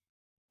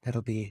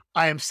 That'll be.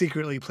 I am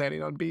secretly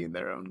planning on being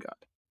their own god.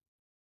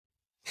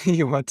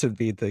 You want to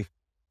be the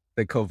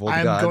kobold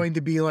I'm god? going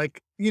to be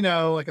like,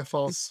 like a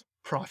false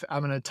prophet. I'm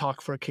going to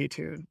talk for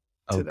Ketuun.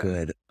 Oh, to them.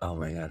 good. Oh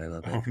my god, I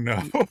love it. Oh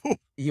no.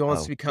 He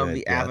wants Oh, to become good,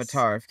 the yes.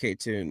 avatar of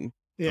Ketuun. I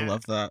Yeah.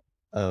 love that.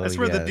 Oh, I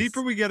swear, the yes.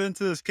 deeper we get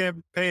into this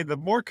campaign, the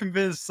more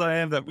convinced I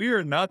am that we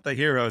are not the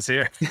heroes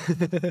here.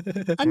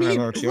 I I mean,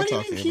 know what what do you're you mean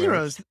talking about.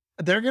 heroes?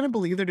 They're going to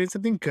believe they're doing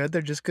something good.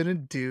 They're just going to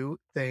do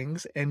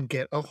things and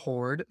get a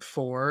horde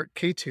for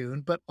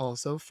Ketuun, but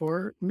also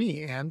for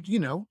me and,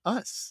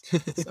 us.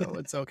 So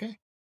it's okay.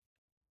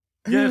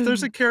 Yeah, if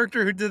there's a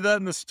character who did that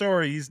in the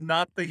story, he's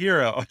not the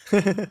hero.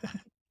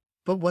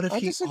 But what if I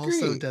he also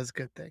disagree. does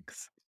good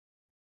things?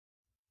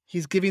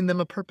 He's giving them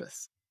a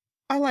purpose.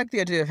 I like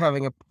the idea of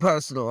having a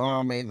personal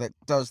army that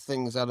does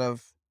things out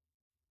of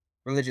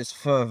religious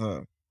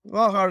fervor. A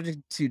lot harder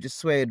to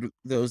dissuade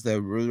those that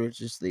are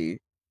religiously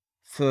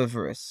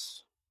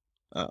fervorous.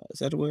 Is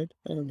that a word?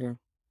 I don't know.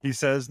 He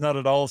says, not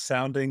at all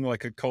sounding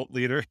like a cult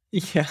leader.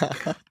 Yeah.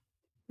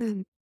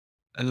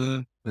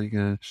 Oh my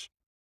gosh.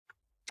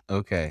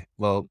 Okay.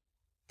 Well,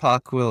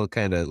 Pak will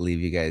kind of leave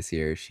you guys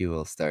here. She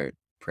will start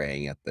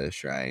praying at the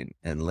shrine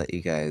and let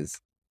you guys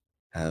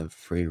have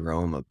free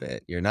roam a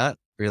bit. You're not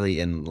really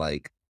in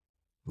like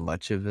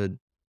much of a.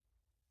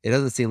 It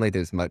doesn't seem like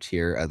there's much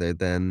here other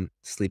than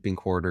sleeping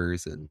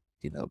quarters and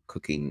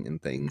cooking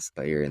and things.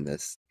 But you're in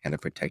this kind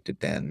of protected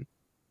den.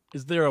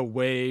 Is there a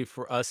way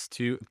for us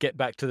to get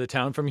back to the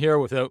town from here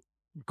without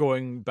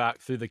going back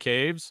through the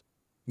caves?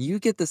 You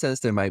get the sense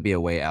there might be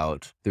a way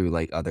out through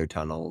like other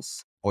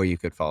tunnels, or you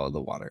could follow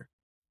the water.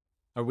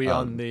 Are we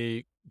on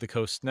the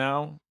coast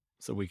now,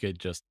 so we could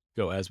just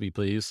go as we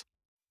please?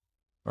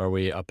 Or are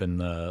we up in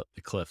the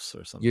cliffs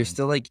or something? You're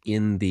still like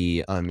in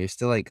the you're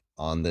still like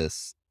on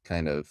this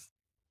kind of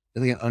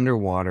like an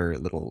underwater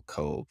little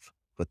cove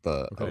with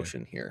the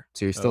ocean here.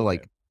 So you're still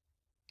like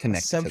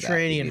connected to that.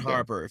 Subterranean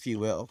harbor, if you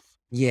will.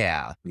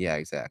 Yeah,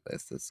 exactly.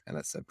 It's this kind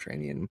of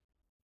subterranean.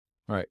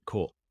 All right,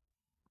 cool.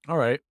 All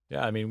right.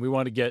 Yeah, I mean, we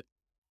want to get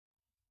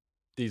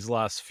these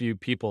last few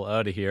people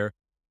out of here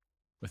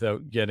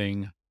without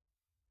getting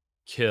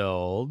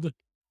killed.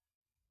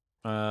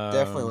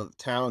 Definitely let the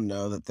town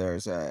know that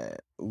there's a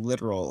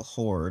literal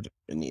horde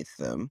beneath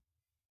them.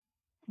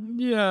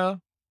 Yeah.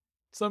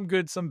 Some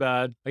good, some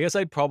bad. I guess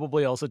I'd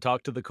probably also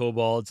talk to the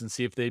Kobolds and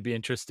see if they'd be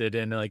interested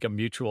in like a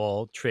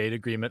mutual trade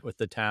agreement with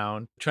the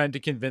town. Trying to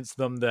convince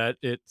them that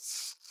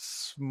it's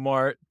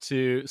smart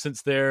to,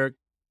 since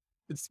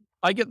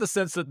I get the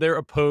sense that they're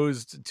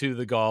opposed to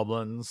the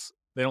goblins.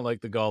 They don't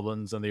like the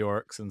goblins and the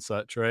orcs and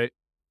such, right?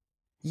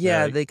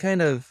 Yeah, Like- they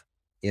kind of,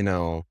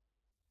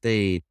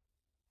 they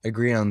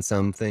agree on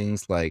some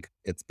things, like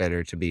it's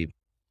better to be.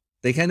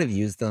 They kind of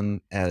use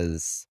them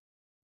as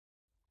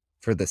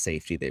for the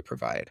safety they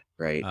provide,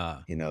 right?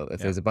 If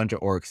there's a bunch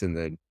of orcs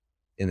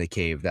in the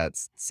cave,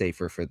 that's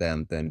safer for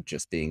them than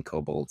just being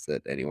kobolds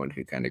that anyone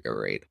could kind of go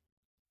raid.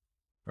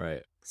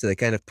 Right. So they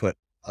kind of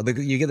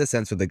you get the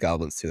sense with the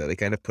goblins too that they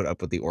kind of put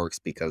up with the orcs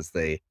because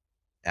they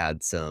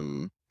add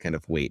some kind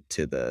of weight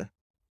to the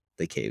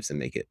caves and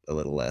make it a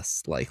little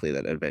less likely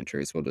that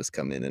adventurers will just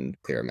come in and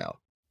clear them out.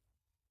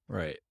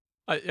 Right.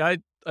 I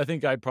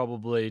think I'd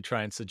probably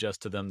try and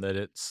suggest to them that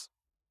it's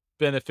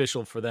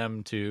beneficial for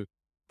them to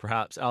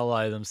perhaps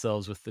ally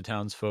themselves with the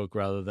townsfolk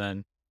rather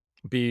than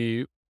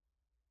be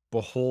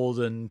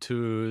beholden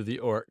to the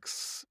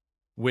orcs'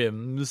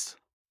 whims,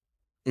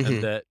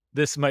 and that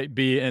this might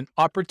be an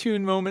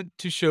opportune moment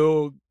to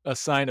show a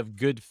sign of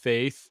good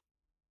faith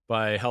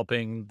by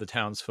helping the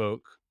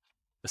townsfolk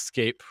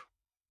escape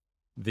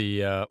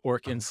the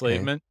orc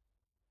enslavement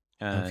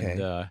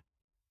and find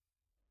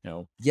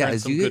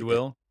some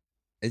goodwill.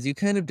 As you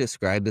kind of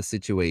describe the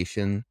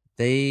situation,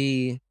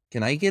 can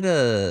I get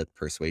a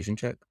persuasion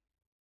check?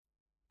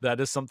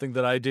 That is something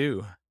that I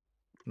do.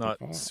 Not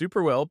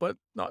super well, but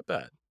not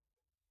bad.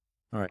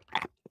 All right.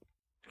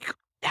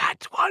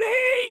 That's 20!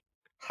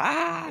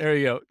 Ha! There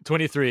you go.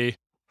 23.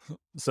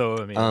 So,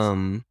 I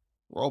mean,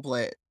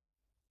 Roleplay it.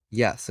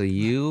 Yeah, so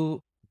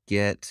you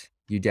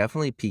you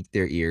definitely piqued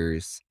their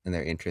ears and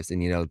their interest,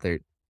 and you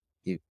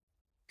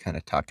kind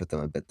of talked with them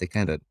a bit. They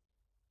kind of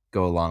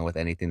go along with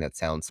anything that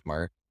sounds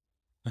smart.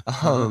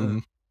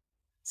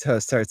 So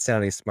it starts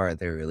sounding smart.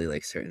 They're really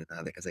like certain.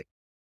 It's like,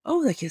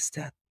 oh, I guess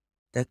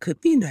that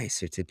could be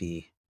nicer to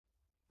be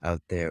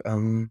out there.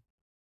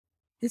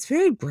 It's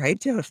very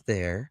bright out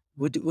there.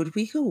 Would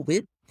we go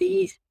with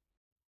the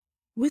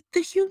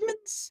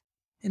humans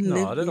and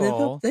Not at live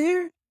all. up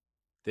there?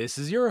 This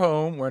is your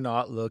home. We're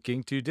not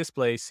looking to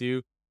displace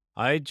you.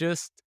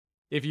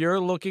 If you're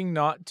looking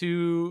not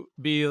to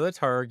be the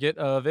target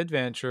of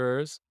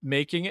adventurers,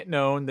 making it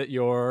known that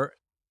you're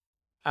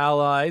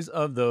allies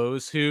of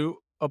those who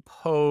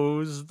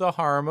oppose the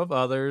harm of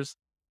others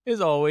is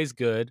always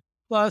good.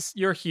 Plus,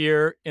 you're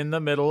here in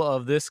the middle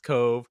of this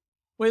cove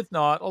with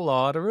not a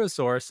lot of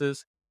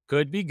resources.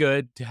 Could be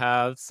good to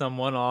have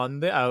someone on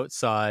the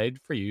outside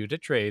for you to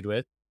trade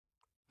with.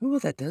 Oh,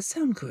 that does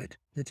sound good.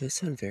 That does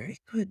sound very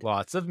good.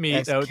 Lots of meat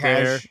As out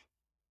there.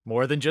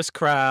 More than just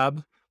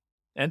crab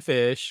and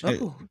fish.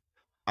 Oh,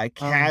 I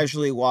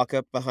casually walk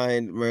up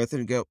behind Mirth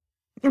and go,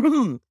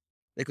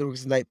 they go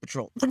to night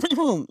patrol,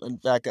 and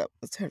back up.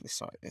 I'm terribly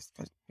sorry.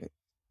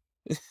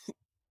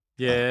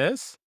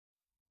 Yes.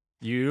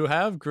 You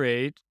have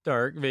great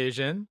dark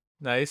vision.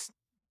 Nice.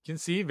 Can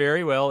see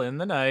very well in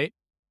the night.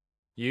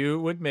 You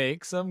would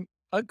make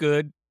a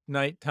good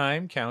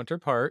nighttime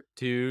counterpart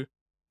to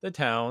the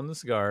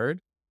town's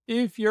guard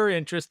if you're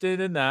interested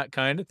in that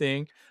kind of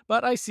thing.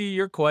 But I see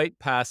you're quite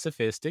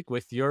pacifistic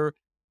with your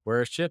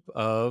worship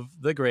of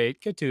the great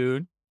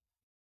Ketuun.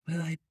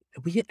 well, I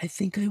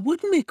think I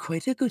would make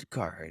quite a good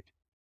guard,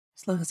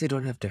 as long as I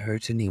don't have to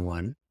hurt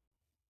anyone.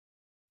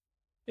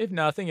 If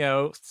nothing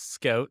else,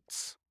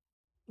 scouts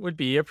would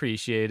be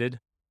appreciated.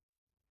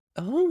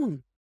 Oh,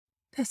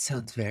 that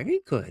sounds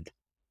very good.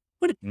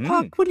 Mm.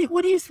 Hawk, what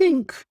do you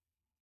think?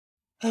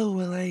 Oh,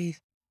 well, I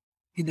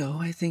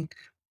think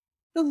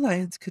an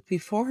alliance could be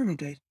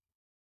formed. I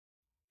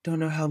don't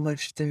know how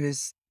much there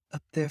is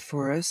up there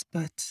for us,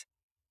 but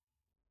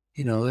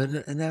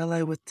an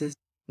ally with the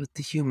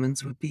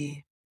humans would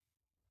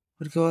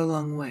go a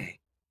long way.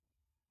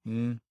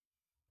 Hmm.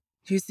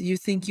 You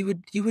think you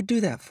would do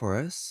that for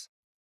us?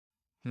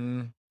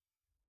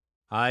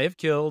 I have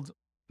killed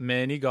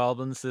many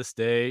goblins this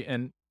day,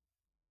 and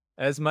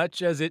as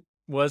much as it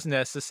was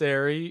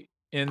necessary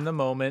in the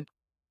moment,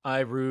 I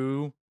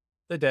rue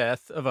the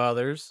death of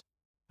others.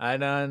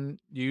 And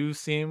you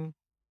seem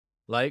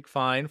like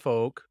fine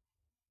folk.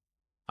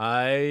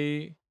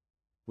 I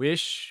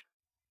wish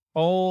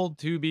all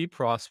to be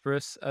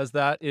prosperous, as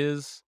that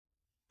is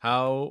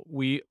how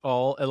we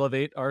all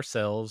elevate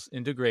ourselves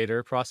into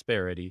greater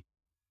prosperity.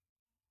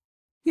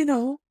 We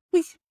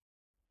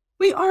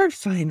are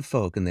fine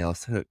folk, and they all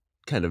start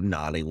kind of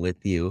nodding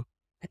with you.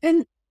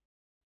 And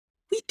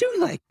we do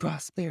like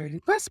prosperity.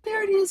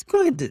 Prosperity is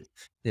good.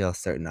 They all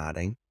start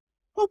nodding.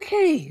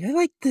 Okay, I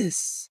like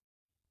this.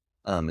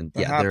 And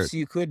Perhaps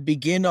you could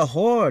begin a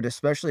horde,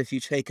 especially if you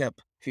take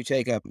up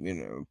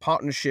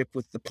partnership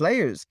with the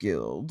Players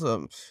Guild.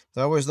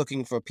 They're always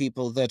looking for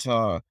people that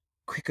are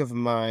quick of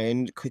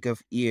mind, quick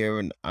of ear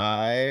and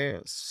eye,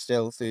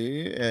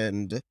 stealthy,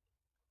 and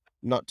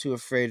not too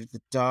afraid of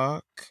the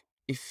dark,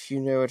 if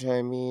you know what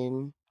I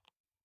mean.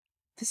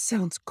 This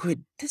sounds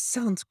good.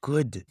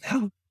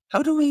 How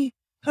do we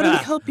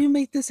help you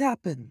make this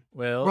happen?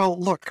 Well,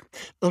 look,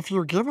 if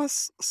you give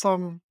us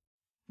some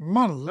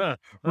money,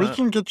 we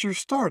can get you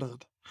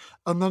started.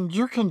 And then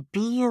you can be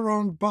your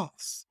own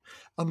boss.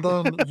 And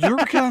then you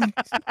can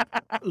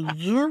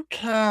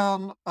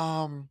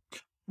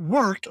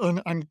work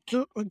and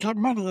get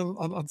money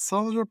and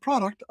sell your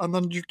product, and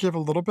then you give a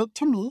little bit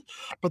to me,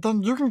 but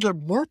then you can get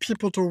more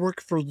people to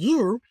work for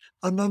you,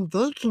 and then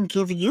they can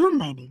give you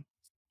money.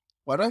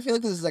 Why do I feel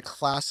like this is a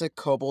classic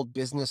Kobold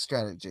business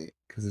strategy?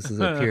 Because this is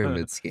a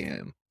pyramid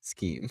scheme.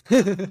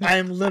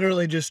 I'm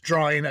literally just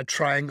drawing a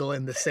triangle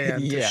in the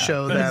sand to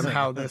show them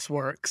how this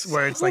works,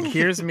 where it's like,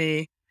 here's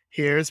me,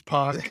 here's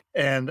Puck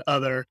and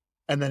other,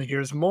 and then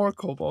here's more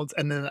kobolds,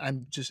 and then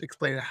I'm just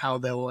explaining how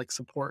they'll like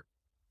support.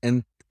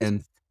 And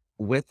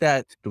with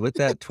that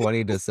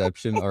 20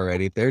 deception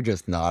already, they're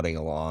just nodding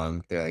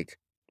along. They're like,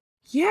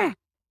 yeah,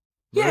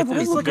 Mirth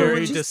is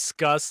very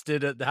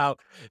disgusted at how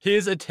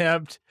his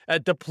attempt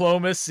at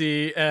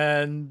diplomacy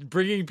and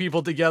bringing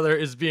people together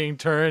is being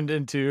turned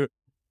into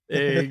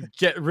a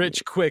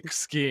get-rich-quick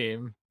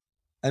scheme.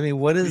 I mean,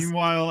 what is...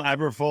 Meanwhile,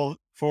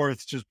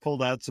 Aberforth just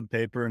pulled out some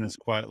paper and is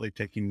quietly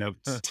taking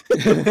notes.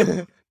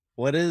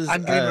 What is...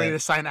 I'm getting ready to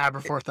sign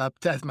Aberforth up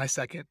as my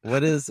second.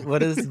 What is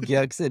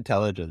Gyek's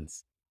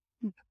intelligence?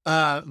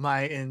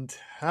 My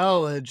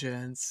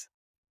intelligence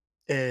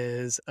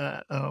is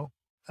 +0.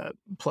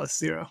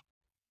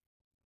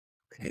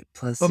 Okay,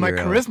 +0. But my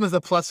charisma is a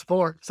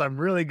 +4, so I'm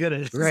really good at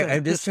it. Right,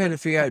 I'm just trying to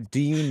figure out, do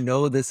you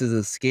know this is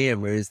a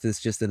scam, or is this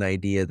just an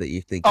idea that you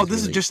think... Oh,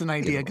 this is just an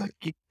idea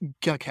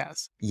Gyek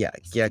has. Yeah,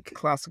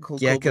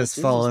 Gyek has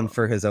fallen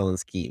for his own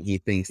scheme. He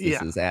thinks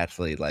this is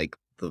actually like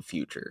the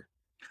future.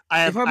 I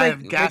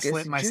have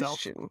gaslit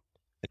myself.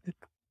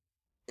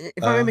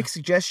 If I may make a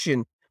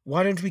suggestion,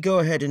 why don't we go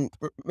ahead and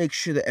make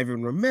sure that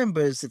everyone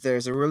remembers that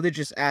there's a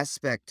religious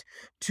aspect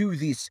to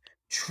this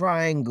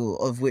triangle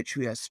of which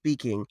we are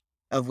speaking,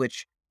 of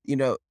which,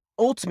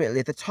 ultimately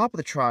at the top of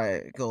the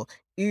triangle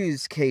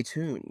is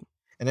Ketuun,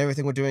 and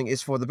everything we're doing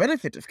is for the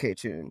benefit of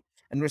Ketuun,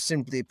 and we're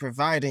simply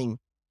providing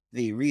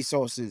the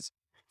resources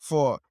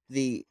for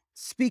the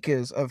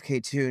speakers of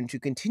Ketuun to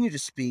continue to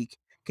speak,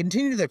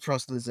 continue their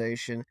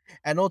proselytization,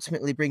 and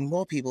ultimately bring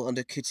more people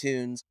under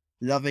Ketuun's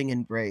loving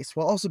embrace,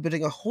 while also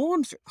building a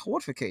horde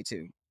for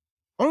Ketuun.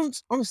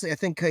 Honestly, I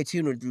think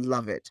Ketuun would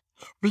love it.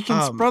 We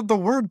can spread the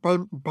word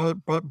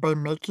by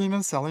making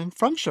and selling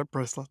friendship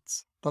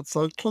bracelets. That's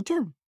like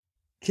Ketuun.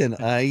 Can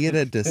I get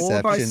a Or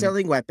by deception?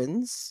 selling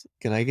weapons.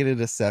 Can I get a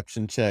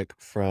deception check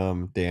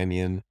from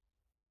Danian?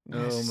 Oh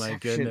my Deception.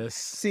 goodness.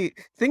 See,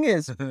 thing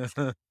is,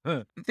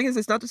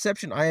 it's not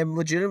deception. I am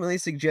legitimately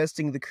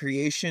suggesting the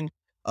creation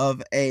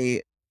of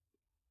a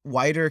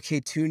wider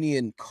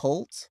Ketuunian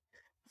cult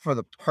for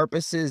the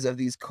purposes of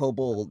these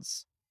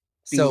kobolds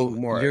So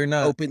being more you're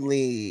not.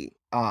 openly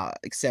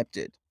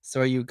accepted.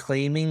 So are you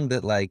claiming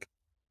that like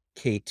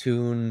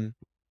Ketuun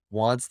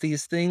wants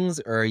these things,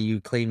 or are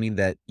you claiming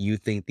that you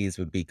think these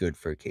would be good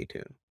for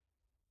Ketuun?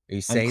 Are you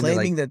I'm saying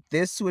claiming that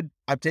this would.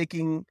 I'm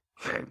taking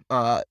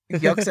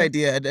Yuck's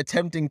idea and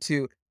attempting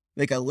to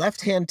make a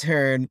left-hand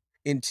turn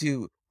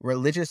into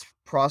religious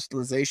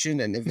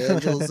proselytization and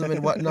evangelism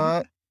and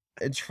whatnot,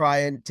 and try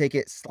and take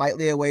it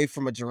slightly away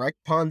from a direct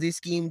Ponzi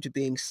scheme to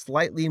being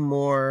slightly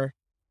more,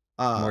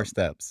 more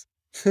steps?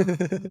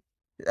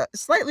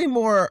 slightly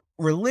more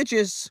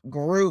religious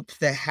group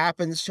that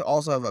happens to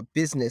also have a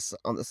business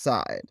on the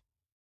side.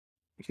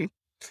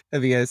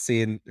 Have you guys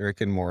seen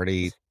Rick and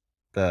Morty,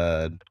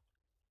 the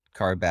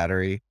car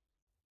battery?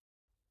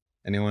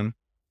 Anyone?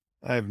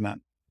 I have not.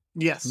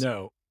 Yes.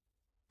 No.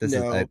 This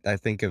No. is I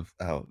think of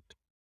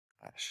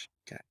gosh,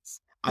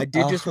 guys. I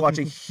did just watch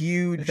a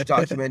huge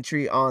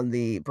documentary on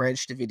the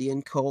Branch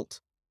Davidian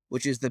cult,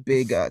 which is the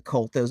big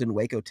cult that was in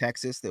Waco,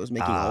 Texas, that was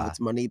making all of its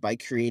money by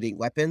creating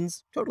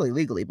weapons, totally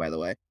legally, by the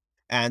way.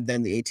 And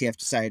then the ATF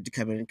decided to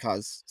come in and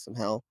cause some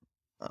hell.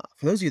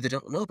 For those of you that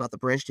don't know about the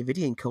Branch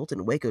Davidian cult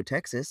in Waco,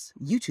 Texas,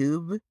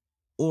 YouTube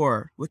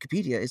or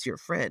Wikipedia is your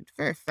friend.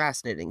 Very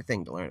fascinating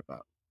thing to learn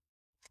about.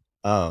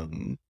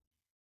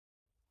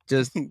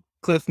 Just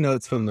cliff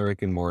notes from the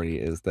Rick and Morty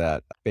is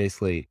that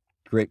basically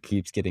Rick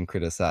keeps getting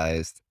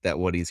criticized that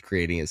what he's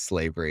creating is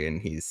slavery, and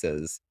he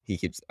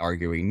keeps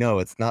arguing, no,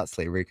 it's not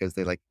slavery because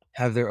they like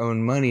have their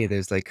own money,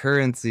 there's like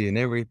currency and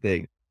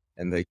everything,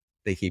 and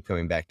they keep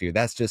coming back to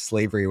that's just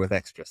slavery with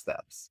extra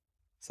steps.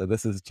 So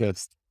this is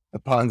just a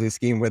Ponzi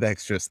scheme with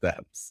extra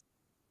steps.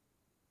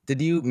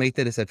 Did you make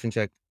the deception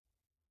check?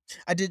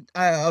 I did.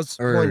 I was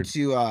going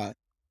to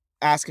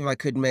ask if I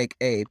could make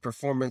a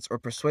performance or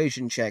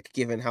persuasion check,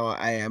 given how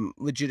I am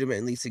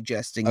legitimately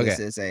suggesting this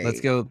is a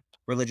let's go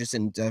religious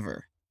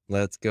endeavor.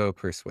 Let's go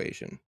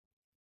persuasion.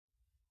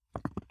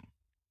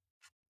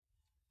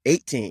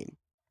 18.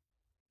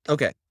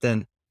 Okay,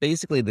 then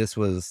basically this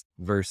was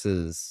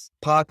versus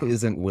Pock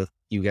isn't with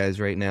you guys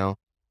right now,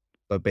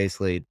 but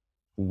basically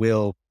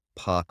will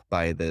Pock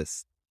buy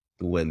this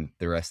when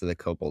the rest of the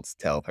kobolds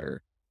tell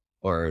her,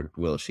 or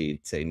will she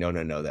say, no,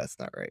 that's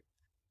not right?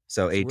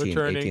 So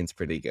 18's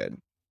pretty good.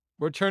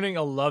 We're turning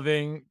a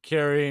loving,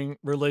 caring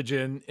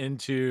religion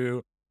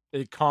into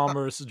a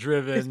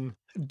commerce-driven.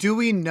 Do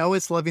we know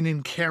it's loving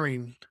and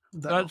caring,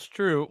 though? That's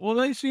true. Well,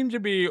 they seem to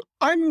be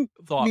I'm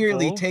thoughtful.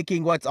 merely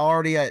taking what's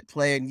already at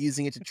play and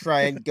using it to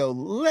try and go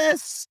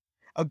less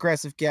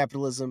aggressive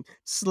capitalism,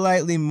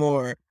 slightly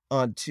more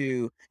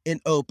onto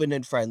an open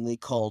and friendly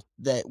cult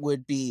that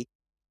would be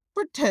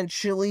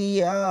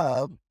potentially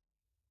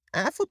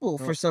affable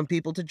for some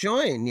people to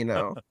join,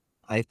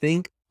 I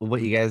think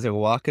what you guys are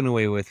walking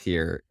away with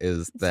here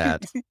is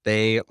that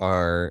they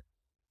are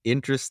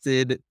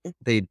interested.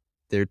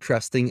 They're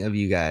trusting of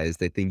you guys.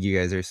 They think you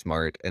guys are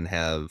smart and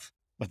have.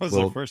 That was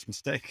our first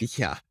mistake.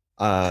 Yeah.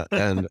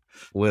 And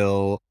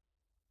will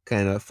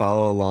kind of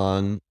follow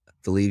along,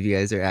 believe you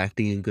guys are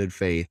acting in good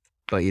faith,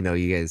 but you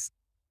guys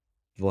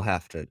will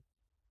have to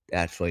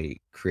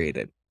actually create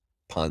a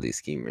Ponzi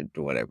scheme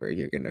or whatever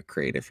you're going to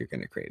create if you're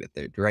going to create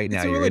it. Right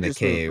now you're in a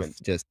cave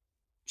just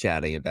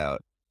chatting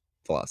about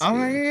philosophy.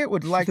 I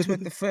would like to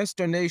make the first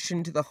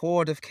donation to the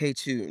Horde of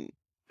Ketuun.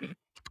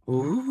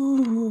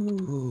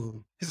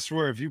 Ooh. I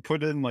swear, if you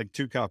put in like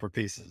 2 copper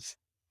pieces.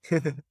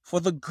 For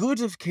the good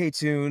of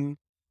Ketuun,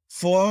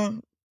 for...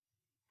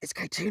 Is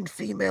Ketuun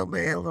female,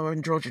 male, or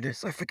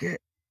androgynous? I forget.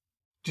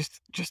 Just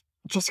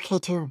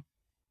Ketuun.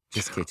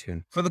 Just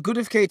Ketuun. For the good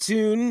of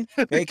Ketuun,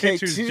 may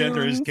Ketuun's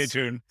gender is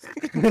Ketuun.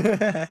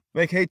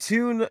 May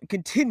Ketuun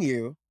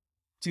continue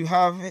to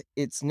have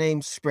its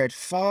name spread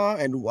far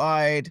and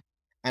wide,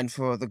 and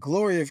for the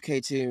glory of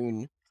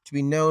Ketuun to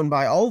be known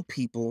by all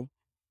people.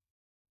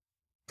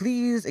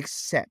 Please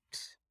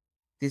accept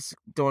this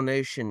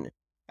donation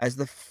as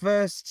the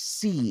first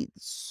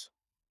seeds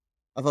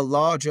of a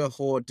larger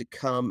horde to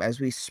come as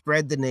we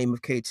spread the name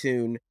of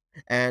Ketuun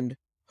and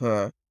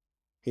her,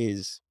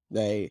 his,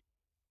 they.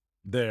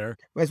 There.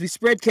 As we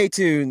spread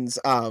Ketuun's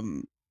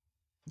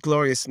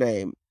glorious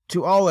name,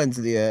 to all ends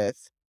of the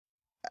earth,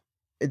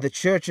 in the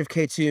Church of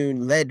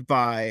Ketuun, led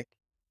by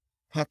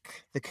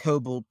Puck, the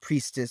Kobold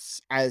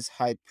priestess, as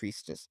High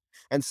Priestess.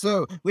 And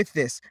so, with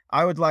this,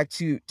 I would like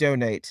to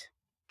donate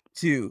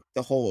to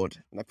the Horde.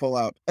 And I pull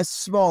out a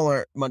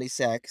smaller money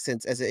sack,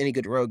 since, as any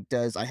good rogue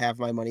does, I have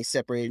my money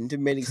separated into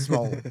many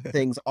small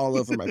things all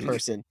over my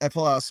person. I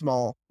pull out a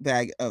small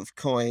bag of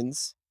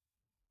coins,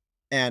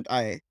 and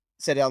I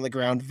set it on the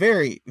ground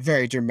very,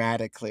 very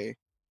dramatically,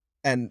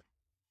 and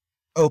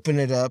open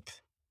it up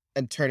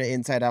and turn it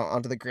inside out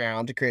onto the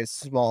ground to create a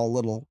small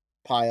little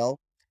pile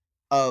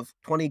of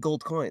 20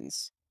 gold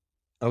coins.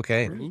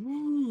 Okay.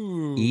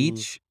 Ooh.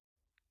 Each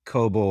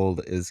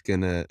kobold is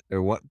gonna,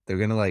 or what, they're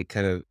gonna like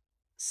kind of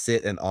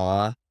sit in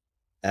awe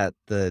at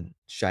the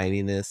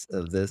shininess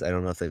of this. I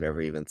don't know if they've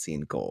ever even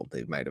seen gold.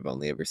 They might have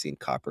only ever seen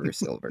copper or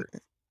silver.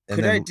 And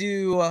Could I then,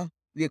 do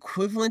the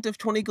equivalent of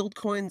 20 gold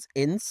coins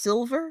in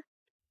silver?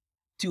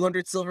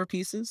 200 silver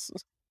pieces?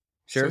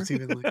 So sure. it's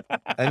evenly.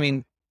 I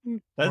mean, More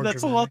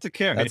That's a lot dramatic. to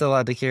carry. that's a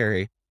lot to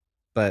carry,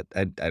 but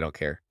I don't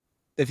care.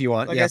 If you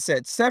want, Like yeah. I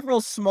said, several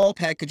small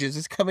packages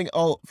is coming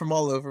from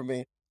all over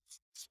me.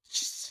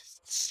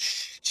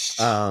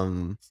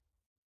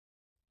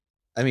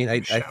 I mean,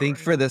 I Showering. think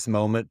for this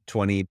moment,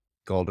 20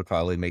 gold would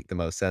probably make the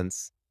most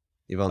sense.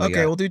 You've only Okay,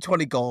 got we'll do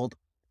 20 gold.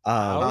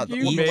 How the do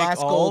you each make last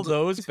all gold-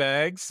 those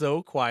bags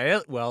so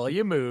quiet while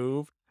you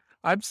move?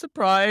 I'm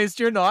surprised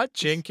you're not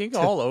chinking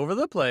all over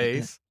the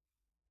place.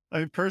 I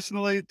mean,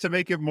 personally, to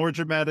make it more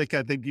dramatic,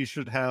 I think you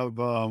should have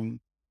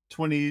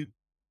 20,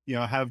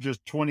 have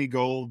just 20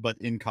 gold, but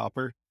in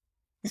copper.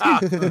 No,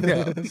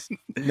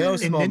 no In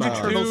small Ninja amount.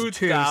 Turtles 2,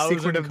 2,000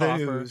 Secret of the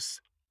copper.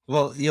 Ooze.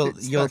 Well,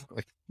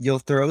 Exactly. you'll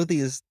throw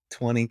these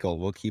 20 gold.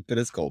 We'll keep it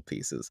as gold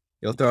pieces.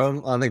 You'll throw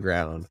them on the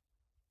ground.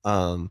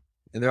 And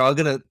they're all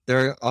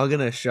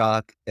gonna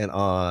shock and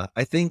awe.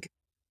 I think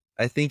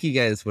you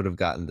guys would have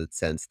gotten the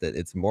sense that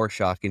it's more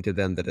shocking to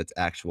them that it's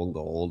actual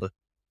gold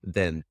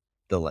than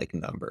the like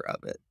number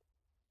of it.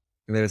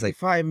 And there's like,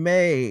 If I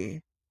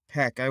may,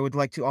 Peck, I would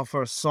like to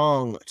offer a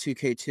song to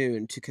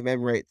Ketuun to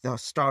commemorate the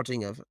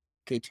starting of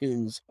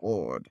Ketuun's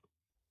horde.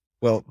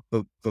 well,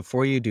 but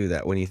before you do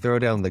that, when you throw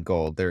down the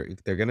gold, they're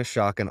gonna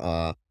shock and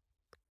awe,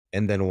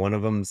 and then one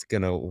of them's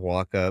gonna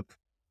walk up,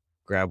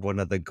 grab one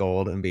of the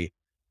gold, and be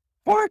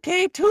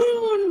 4K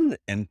Toon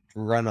and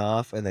run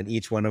off, and then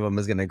each one of them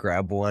is gonna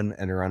grab one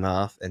and run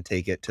off and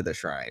take it to the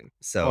shrine.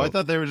 So Oh, I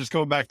thought they were just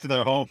going back to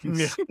their homes.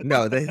 Yeah.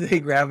 no, they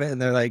grab it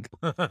and they're like,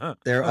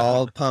 they're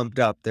all pumped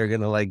up. They're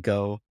gonna like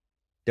go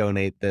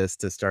donate this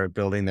to start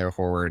building their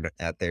horde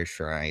at their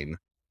shrine.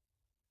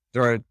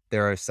 There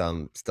are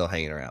some still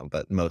hanging around,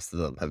 but most of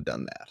them have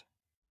done that.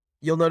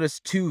 You'll notice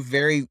two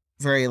very,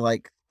 very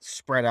like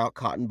spread out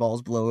cotton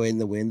balls blow away in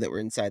the wind that were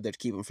inside there to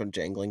keep them from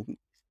jangling.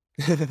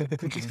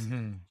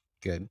 Mhm.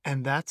 Good.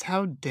 And that's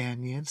how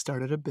Danyan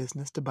started a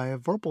business to buy a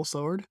Vorpal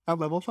sword at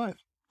level 5.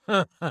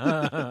 I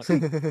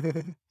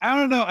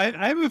don't know. I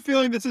have a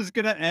feeling this is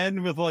going to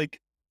end with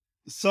like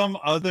some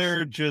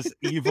other just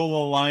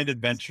evil aligned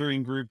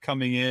adventuring group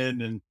coming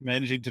in and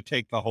managing to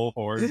take the whole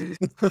horde.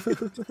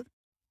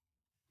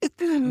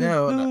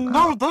 No,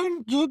 No,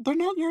 they're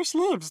not your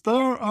slaves.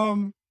 They're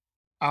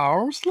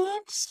our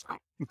slaves.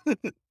 I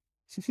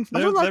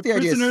They're, don't like they're the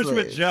idea of prisoners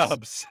with slaves.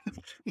 jobs.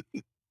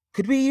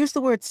 Could we use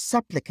the word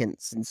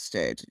supplicants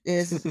instead?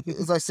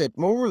 As I said,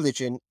 more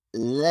religion,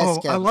 less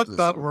Oh, I like that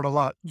capitalism. word a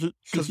lot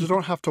because you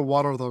don't have to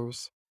water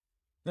those.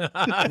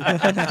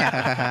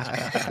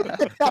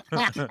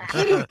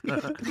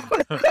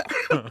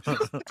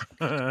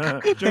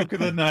 Joke of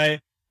the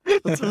night.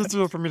 It's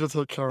easier for me to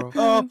take care of.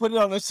 Oh, put it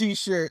on a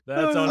t-shirt.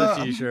 That's on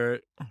a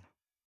t-shirt.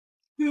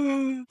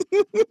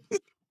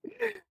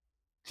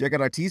 Check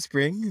out our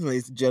Teespring,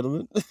 ladies and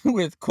gentlemen,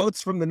 with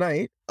quotes from the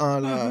night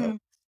on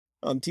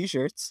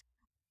t-shirts.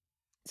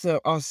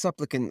 So our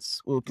supplicants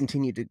will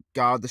continue to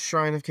guard the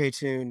shrine of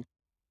Ketuun,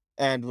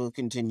 and will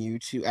continue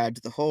to add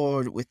to the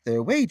horde with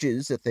their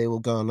wages that they will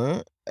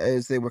garner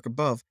as they work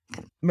above.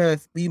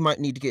 Merth, we might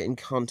need to get in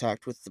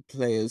contact with the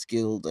Players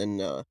Guild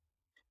and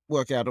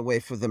work out a way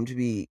for them to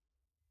be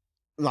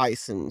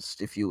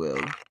licensed, if you will.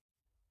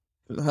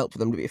 It'll help for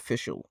them to be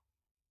official.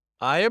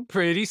 I am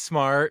pretty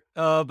smart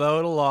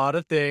about a lot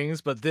of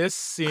things, but this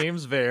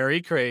seems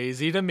very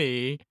crazy to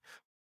me.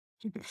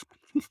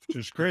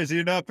 Just crazy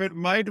enough, it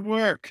might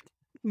work.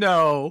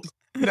 No.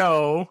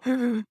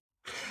 The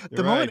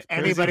You're moment right.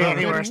 Crazy anybody enough,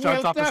 anywhere it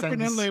starts will off a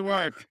sentence, definitely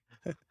work.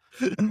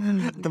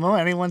 the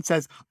moment anyone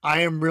says,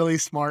 I am really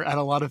smart at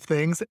a lot of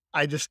things,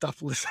 I just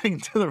stop listening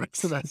to the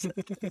rest of that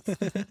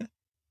sentence.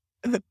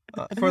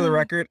 For the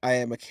record, I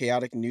am a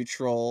chaotic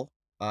neutral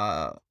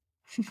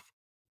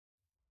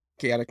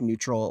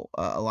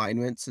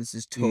alignment, so this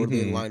is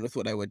totally in Mhm. line with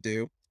what I would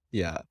do.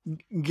 Yeah.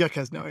 Gyuk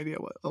has no idea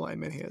what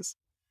alignment he is.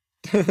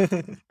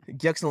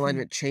 Gyuk's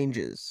alignment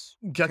changes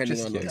Gyuk depending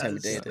just on what time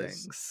of does day it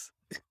is. things.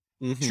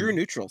 Mhm. True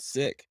neutral,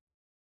 sick.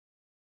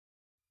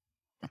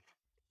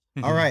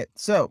 Mm-hmm. All right,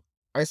 so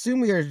I assume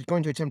we are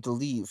going to attempt to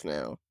leave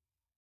now.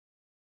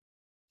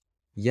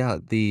 Yeah,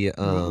 the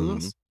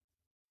Yes.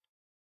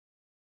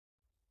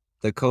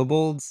 The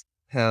kobolds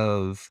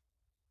have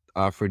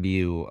offered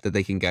you that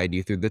they can guide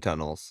you through the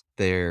tunnels.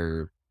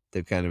 They've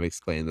kind of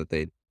explained that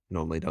they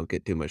normally don't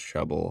get too much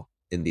trouble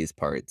in these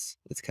parts.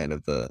 It's kind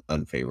of the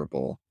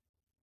unfavorable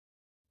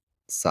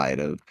side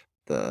of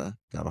the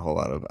not a whole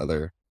lot of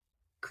other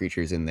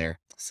creatures in there.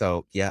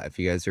 So yeah, if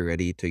you guys are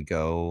ready to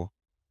go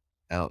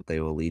out, they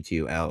will lead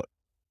you out.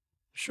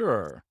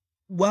 Sure.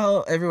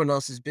 While everyone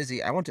else is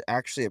busy, I want to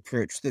actually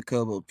approach the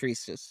Kobold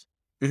priestess.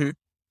 Mhm.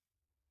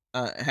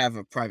 Have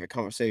a private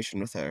conversation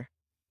with her.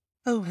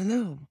 Oh,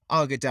 hello.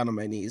 I'll get down on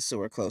my knees so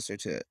we're closer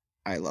to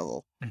eye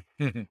level.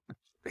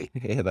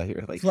 Yeah, that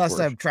you're like Plus, dwarf.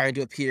 I'm trying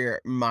to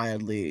appear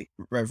mildly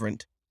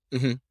reverent.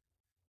 Mhm.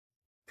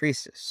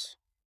 Priestess,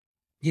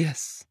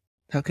 Yes.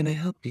 How can I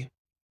help you?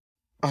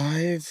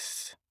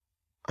 I've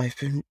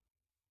been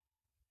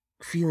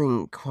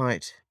feeling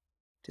quite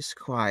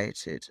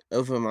disquieted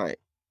over my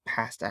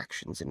past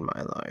actions in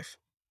my life.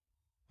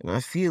 And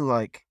I feel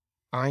like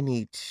I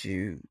need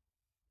to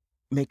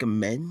make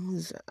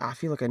amends. I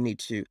feel like I need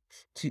to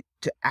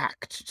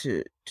act,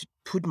 to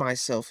put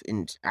myself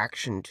into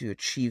action to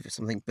achieve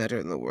something better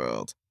in the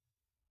world.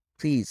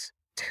 Please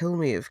tell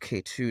me of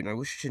Ketuun. I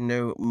wish to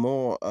know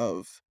more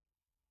of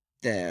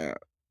their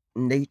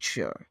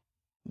nature,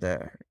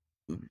 their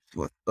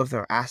of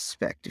their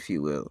aspect, if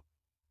you will.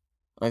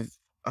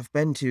 I've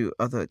been to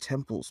other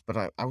temples, but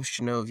I wish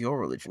to know of your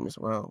religion as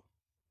well.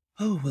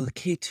 Oh, well,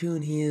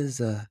 Ketuun, he is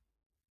a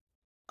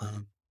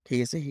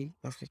He is a he.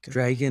 Okay, good.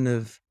 dragon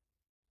of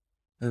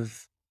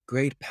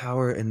great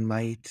power and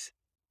might.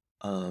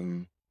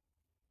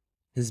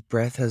 His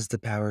breath has the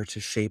power to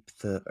shape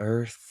the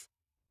earth,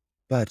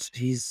 but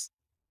he's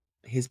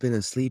been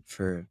asleep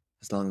for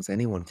as long as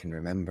anyone can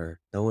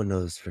remember. No one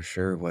knows for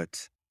sure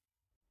what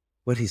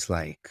he's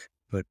like,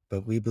 but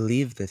we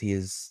believe that he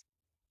has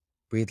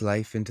breathed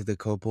life into the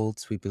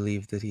kobolds. We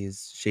believe that he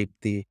has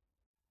shaped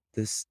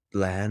this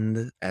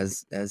land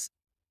as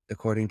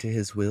according to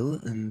his will,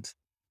 and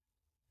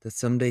that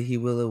someday he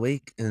will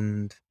awake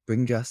and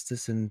bring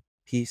justice and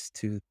peace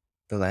to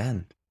the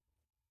land.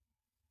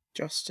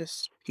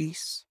 Justice,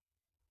 peace.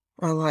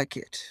 I like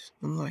it.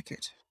 I like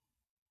it.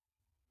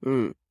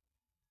 Hmm.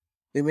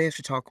 We may have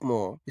to talk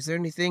more. Is there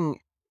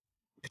anything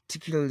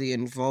particularly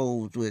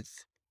involved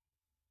with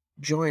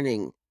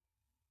joining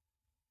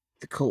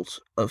the cult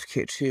of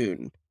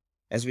Ketuun?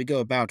 As we go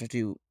about,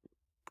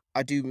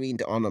 I do mean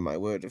to honor my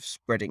word of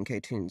spreading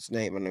Ketuun's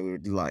name, and I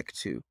would like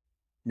to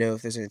know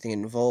if there's anything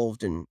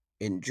involved in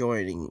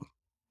joining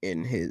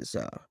in his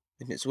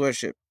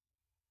worship,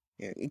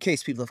 in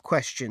case people have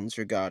questions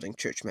regarding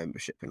church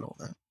membership and all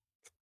that.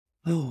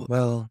 Oh,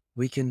 well,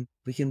 we can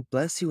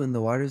bless you in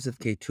the waters of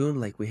Ketuun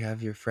like we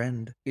have your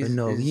friend. But Is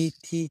no, is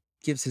he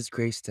gives his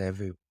grace to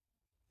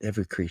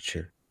every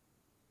creature.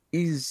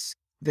 is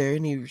there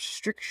any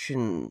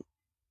restriction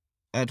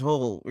at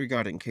all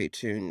regarding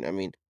Ketuun? I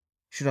mean,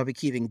 should I be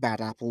keeping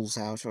bad apples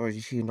out, or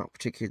do you not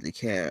particularly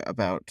care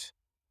about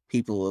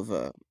people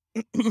of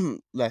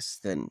less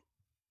than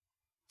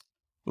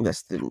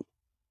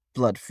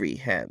blood-free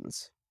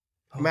hands?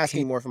 I'm Okay.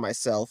 asking more for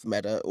myself,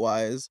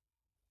 meta-wise.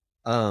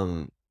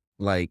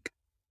 Like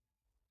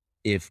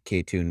if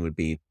Ketuun would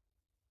be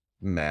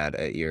mad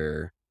at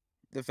your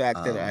The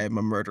fact that I um am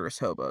a murderous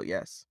hobo,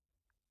 yes.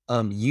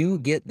 you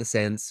get the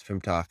sense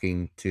from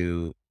talking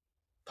to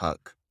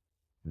Puck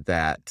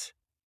that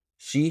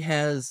she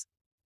has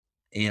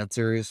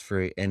answers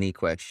for any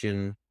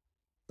question,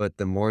 but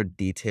the more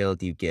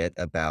detailed you get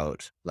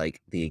about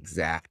like the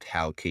exact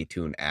how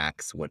Ketuun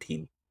acts, what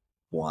he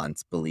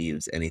wants,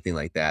 believes, anything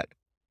like that,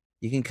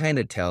 you can kind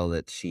of tell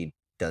that she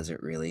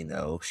doesn't really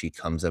know. She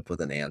comes up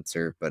with an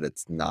answer, but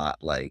it's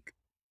not like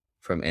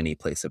from any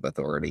place of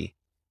authority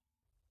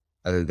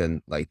other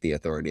than like the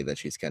authority that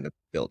she's kind of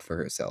built for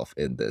herself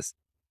in this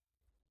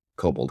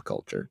kobold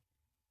culture,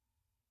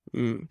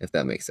 Mm, if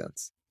that makes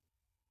sense.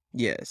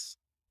 yes.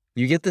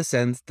 You get the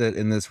sense that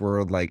in this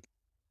world, like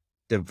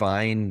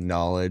divine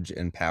knowledge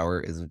and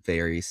power is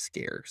very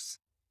scarce.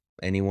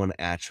 Anyone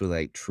actually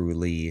like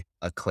truly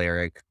a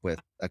cleric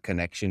with a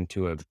connection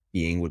to a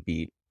being would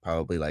be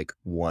probably like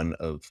one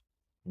of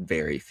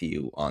very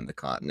few on the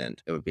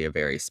continent. It would be a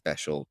very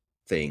special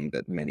thing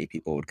that many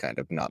people would kind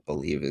of not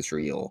believe is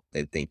real.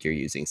 They'd think you're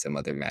using some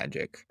other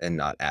magic and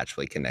not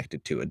actually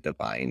connected to a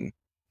divine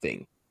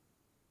thing.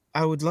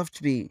 I would love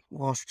to be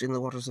washed in the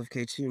waters of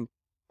Ketuun.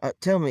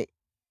 Tell me,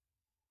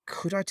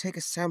 could I take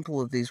a sample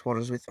of these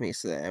waters with me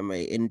so that I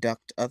may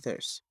induct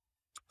others?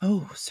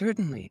 Oh,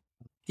 certainly.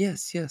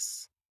 Yes,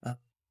 yes.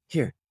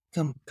 Here,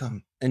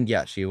 come. And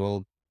yeah, she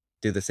will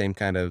do the same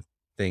kind of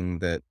thing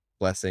that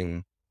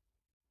blessing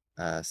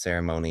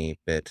ceremony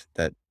bit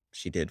that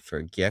she did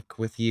for Gyek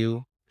with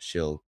you.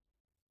 She'll,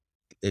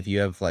 if you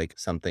have like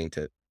something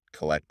to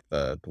collect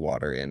the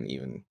water in,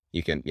 even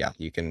you can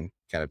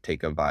kind of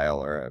take a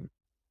vial or a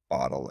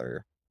bottle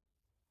or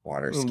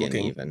water I'm skin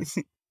looking, even.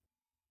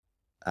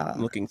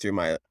 looking through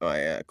my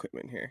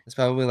equipment here. It's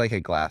probably like a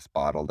glass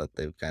bottle that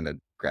they've kind of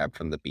grabbed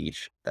from the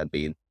beach. That'd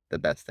be the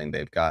best thing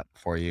they've got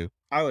for you.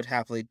 I would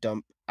happily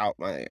dump out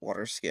my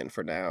water skin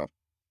for now.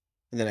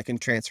 and then I can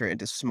transfer it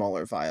into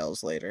smaller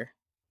vials later.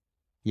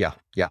 Yeah.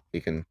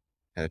 You can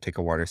kind of take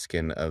a water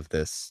skin of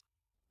this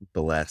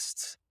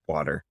blessed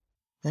water.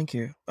 Thank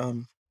you.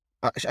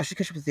 I should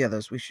catch up with the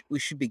others. We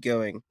should be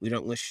going. We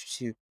don't wish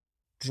to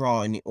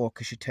draw any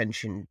orcish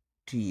attention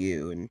to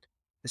you, and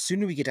the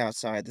sooner we get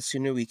outside, the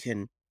sooner we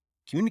can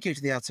communicate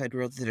to the outside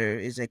world that there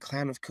is a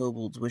clan of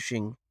kobolds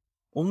wishing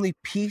only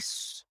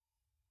peace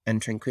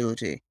and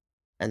tranquility,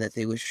 and that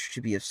they wish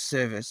to be of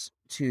service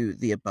to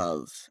the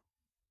above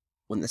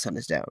when the sun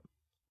is down.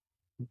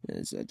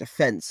 As a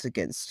defense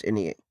against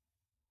any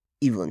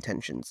evil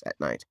intentions at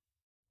night.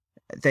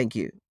 Thank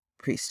you,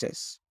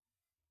 priestess.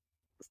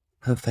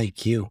 Oh,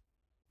 thank you,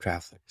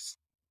 travelers.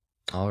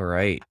 All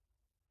right.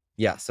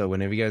 Yeah, so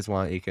whenever you guys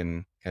want, you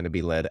can kind of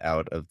be led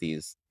out of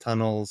these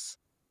tunnels.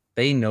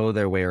 They know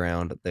their way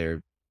around.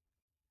 You're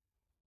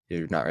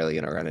not really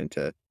going to run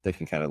into, they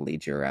can kind of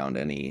lead you around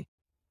any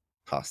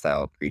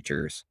hostile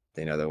creatures.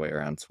 They know their way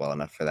around well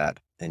enough for that.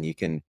 And you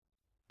can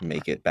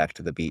make it back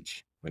to the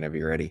beach whenever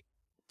you're ready.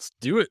 Let's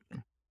do it.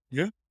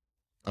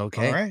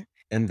 Okay. All right.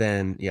 And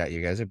then, yeah,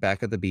 you guys are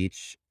back at the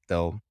beach.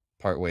 They'll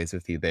part ways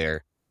with you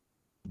there.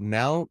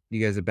 Now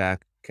you guys are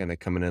back kind of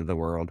coming into the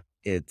world.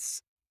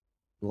 It's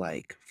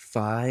like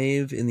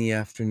 5 in the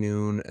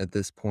afternoon at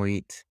this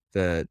point.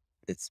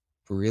 It's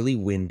really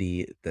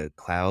windy. The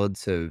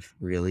clouds have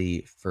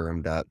really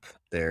firmed up.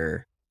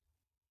 They're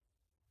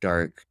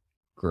dark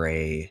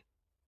gray,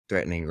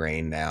 threatening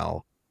rain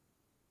now.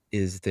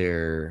 Is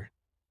there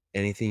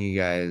anything you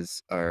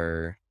guys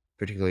are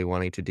particularly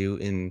wanting to do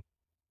in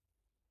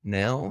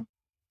now?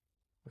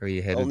 Or are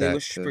you headed Only back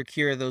wish to to...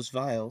 procure those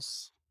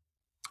vials.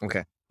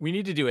 Okay. We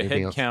need to do a Anything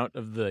head else? count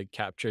of the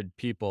captured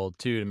people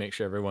too to make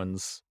sure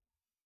everyone's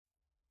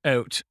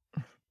out.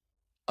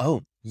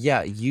 Oh,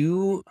 yeah,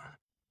 you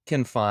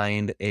can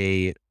find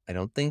I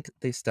don't think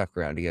they stuck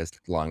around. You guys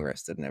long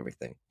rested and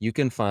everything. You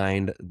can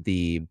find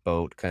the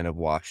boat kind of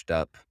washed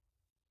up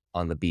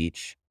on the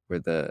beach where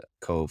the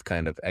cove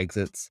kind of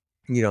exits.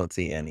 You don't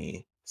see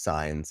any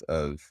signs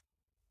of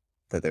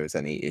that there was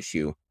any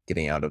issue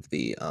getting out of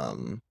the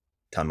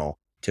tunnel.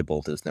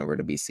 Tybalt is nowhere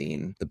to be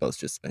seen. The boat's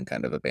just been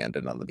kind of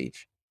abandoned on the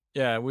beach.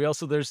 Yeah,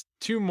 there's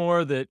 2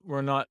 more that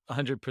we're not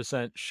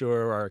 100%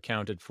 sure are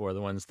accounted for,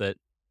 the ones that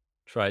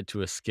tried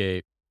to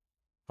escape.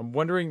 I'm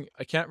wondering,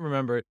 I can't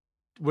remember,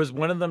 was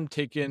one of them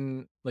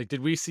taken, like,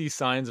 did we see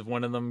signs of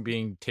one of them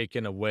being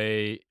taken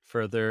away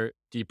further,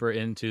 deeper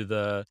into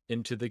the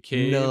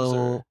caves? No,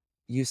 Or?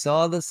 you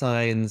saw the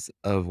signs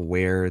of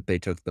where they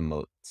took the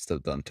most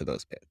of them to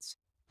those pits.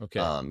 Okay.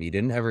 You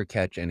didn't ever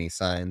catch any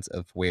signs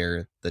of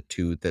where the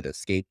 2 that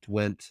escaped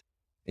went,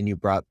 and you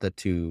brought the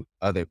 2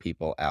 other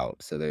people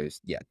out. So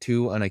there's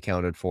 2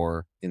 unaccounted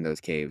for in those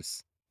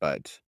caves,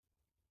 but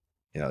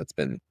it's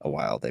been a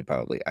while. They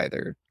probably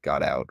either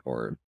got out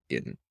or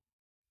didn't.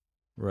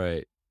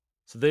 Right.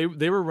 So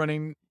they were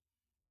running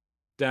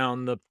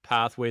down the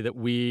pathway that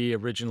we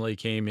originally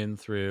came in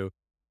through.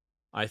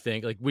 I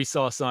think, like, we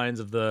saw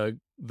signs of the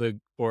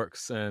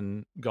orcs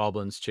and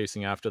goblins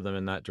chasing after them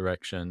in that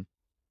direction.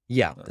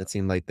 Yeah, it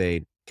seemed like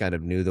they kind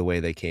of knew the way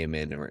they came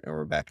in and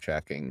were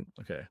backtracking.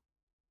 Okay.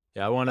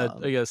 Yeah, I want to,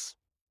 I guess,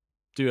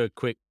 do a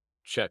quick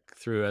check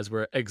through as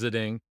we're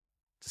exiting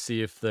to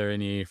see if there are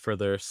any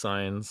further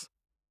signs.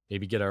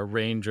 Maybe get our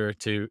ranger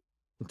to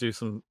do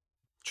some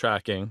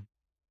tracking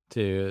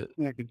to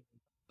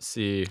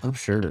see Oh,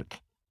 sure.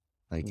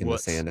 Like in the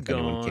what's sand if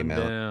anyone came gone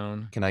out.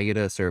 down. Can I get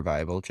a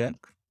survival check?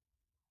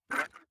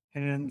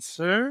 And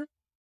sir,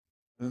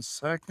 a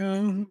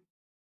second.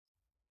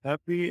 That'd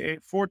be a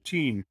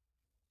 14.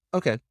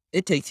 Okay.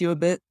 It takes you a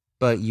bit,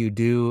 but you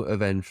do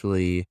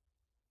eventually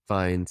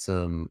find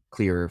some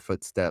clearer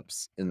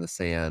footsteps in the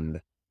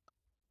sand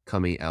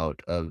coming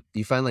out of...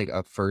 You find like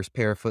a first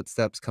pair of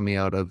footsteps coming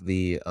out of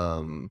the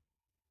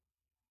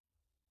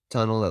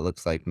tunnel that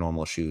looks like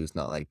normal shoes,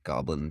 not like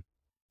goblin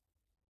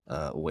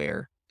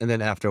wear. And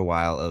then after a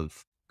while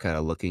of kind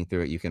of looking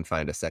through it, you can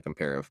find a second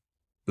pair of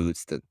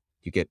boots that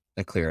you get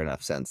a clear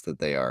enough sense that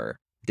they are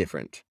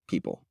different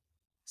people.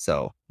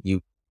 So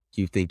you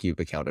think you've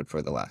accounted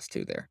for the last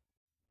 2 there.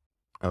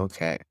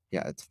 Okay.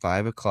 Yeah, it's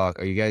 5 o'clock.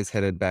 Are you guys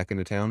headed back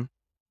into town?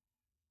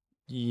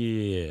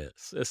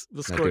 Yes. Let's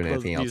Not escort doing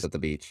anything else these, at the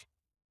beach?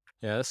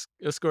 yeah, let's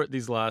escort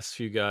these last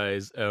few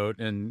guys out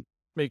and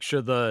make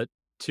sure the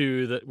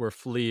 2 that were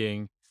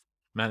fleeing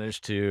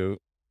managed to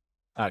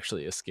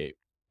actually escape.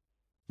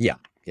 Yeah.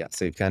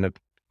 So you've kind of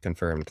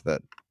confirmed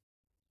that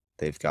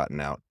they've gotten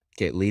out.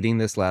 Okay, leading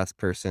this last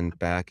person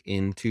back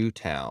into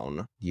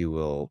town, you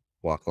will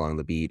walk along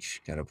the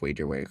beach, kind of wade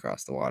your way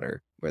across the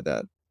water where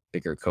that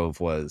bigger cove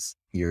was.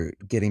 You're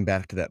getting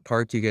back to that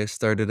park you guys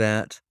started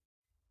at.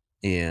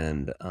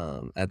 And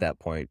at that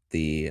point,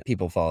 the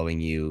people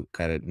following you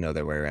kind of know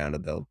their way around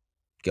and they'll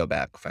go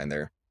back, find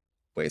their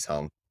ways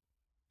home.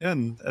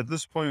 And at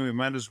this point, we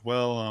might as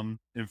well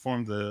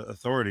inform the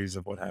authorities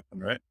of what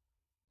happened, right?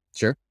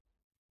 Sure.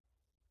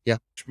 Yeah.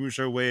 Schmoosh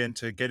our way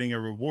into getting a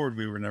reward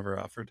we were never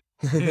offered.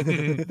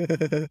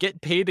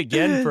 Get paid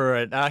again for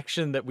an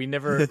action that we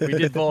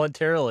did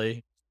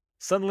voluntarily.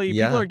 Suddenly, people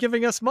Yeah. are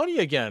giving us money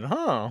again,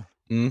 huh?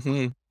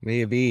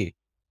 Maybe.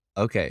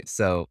 Okay,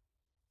 so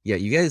yeah,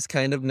 you guys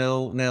kind of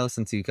know now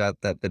since you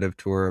got that bit of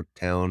tour of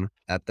town.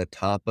 At the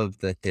top of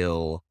the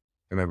hill,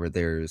 remember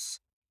there's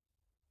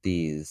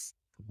these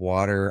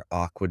water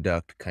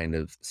aqueduct kind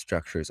of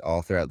structures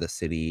all throughout the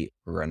city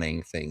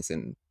running things,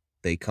 and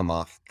they come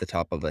off the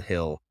top of a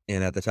hill.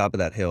 And at the top of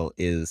that hill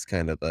is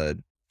kind of a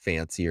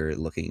fancier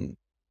looking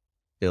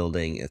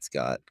building. It's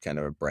got kind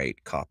of a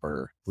bright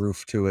copper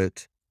roof to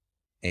it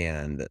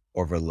and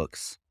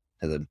has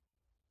a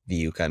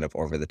view kind of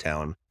over the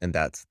town. And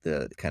that's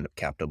the kind of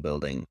Capitol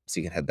building. So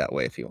you can head that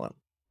way if you want.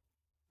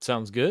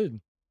 Sounds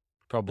good.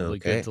 Probably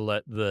Okay. good to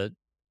let the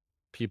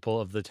people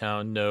of the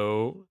town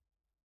know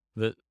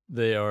that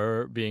they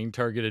are being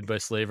targeted by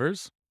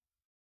slavers.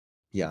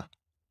 Yeah.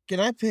 Can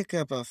I pick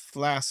up a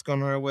flask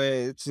on our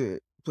way to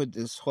put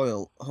this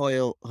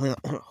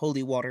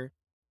holy water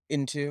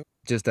into?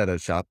 Just at a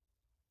shop.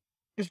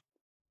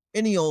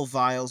 Any old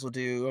vials will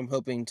do. I'm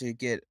hoping to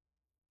get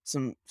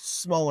some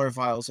smaller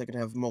vials that can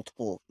have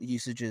multiple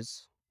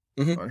usages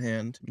on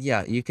hand.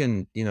 Yeah, you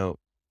can,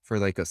 for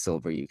like a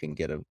silver, you can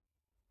get a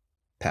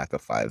pack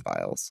of 5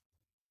 vials.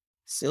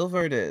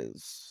 Silver it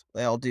is.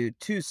 I'll do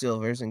 2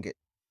 silvers and get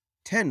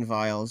 10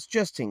 vials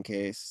just in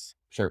case.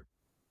 Sure.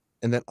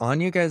 And then on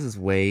your guys'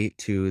 way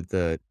to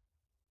the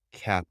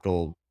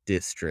capital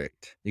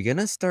district, you're going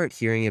to start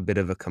hearing a bit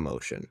of a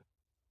commotion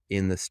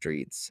in the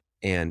streets.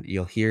 And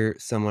you'll hear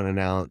someone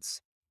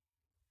announce,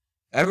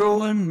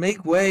 "Everyone,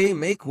 make way,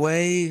 make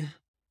way."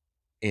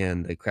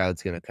 And the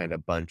crowd's going to kind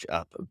of bunch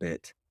up a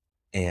bit.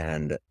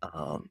 And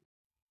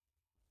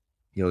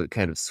you'll get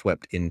kind of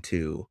swept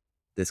into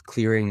this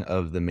clearing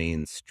of the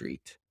main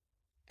street.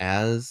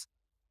 As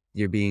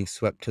you're being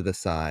swept to the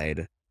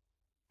side,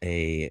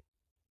 a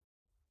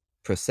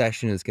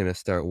procession is going to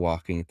start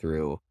walking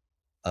through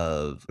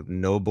of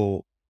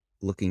noble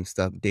looking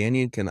stuff.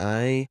 Daniel, can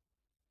I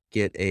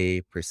get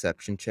a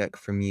perception check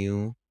from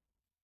you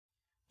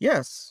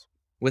Yes.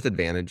 with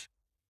advantage?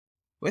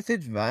 With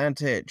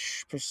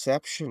advantage.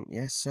 Perception.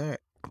 Yes, sir.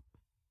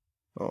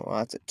 Oh,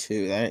 that's a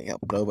 2. That ain't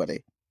help nobody.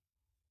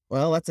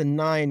 Well, that's a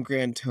 9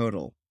 grand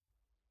total.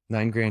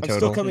 9 grand I'm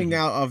total. still coming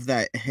out of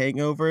that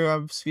hangover I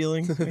was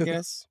feeling, I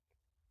guess.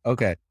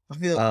 Okay. I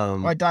feel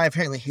my die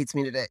apparently hates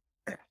me today.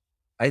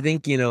 I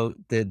think,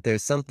 that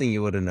there's something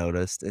you would have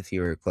noticed if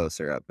you were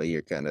closer up, but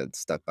you're kind of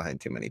stuck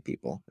behind too many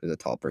people. There's a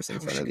tall person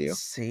in I wish front I of you. could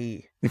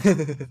see.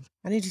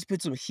 I need to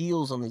put some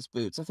heels on these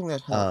boots. I think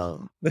that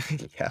helps.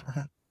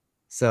 Yeah.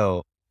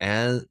 So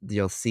as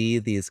you'll see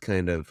these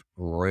kind of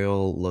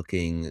royal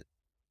looking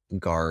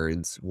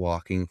guards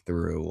walking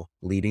through,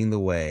 leading the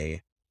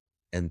way,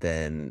 and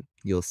then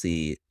you'll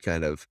see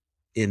kind of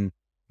in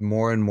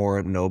more and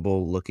more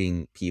noble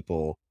looking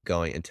people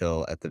going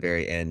until at the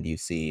very end you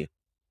see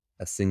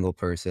a single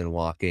person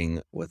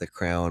walking with a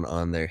crown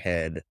on their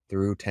head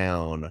through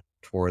town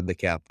toward the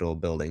Capitol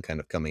building, kind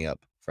of coming up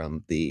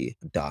from the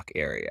dock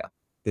area.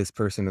 This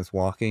person is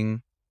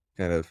walking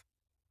kind of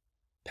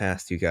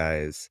past you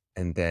guys,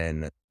 and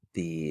then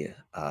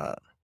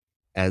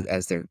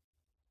as they're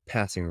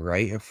passing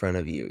right in front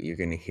of you, you're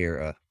going to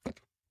hear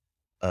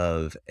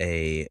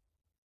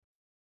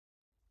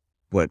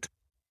what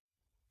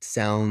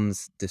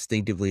sounds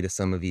distinctively to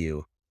some of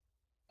you,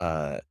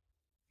 the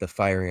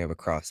firing of a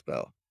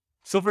crossbow.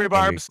 Silvery And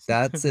barbs.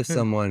 that's if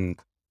someone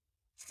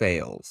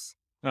fails,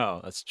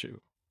 Oh, that's true.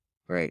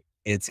 right?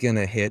 It's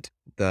gonna hit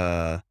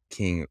the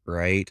king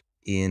right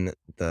in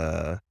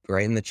the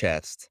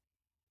chest,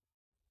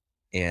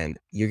 and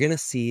you're gonna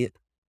see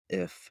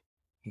if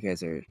you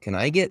guys are. Can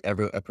I get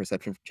a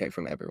perception check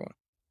from everyone?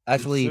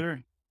 Actually, Yes,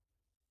 sir.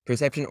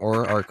 perception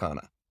or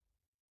Arcana.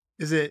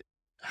 Is it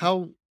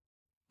how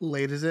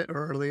late is it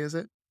or early is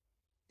it?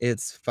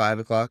 It's 5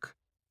 o'clock.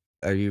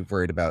 Are you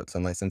worried about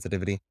sunlight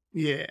sensitivity?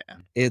 Yeah.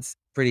 It's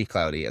pretty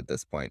cloudy at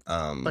this point.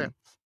 Okay.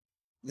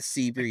 The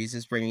sea breeze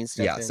is bringing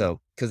stuff Yeah. in.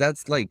 So, because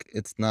that's like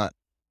it's not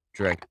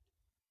direct.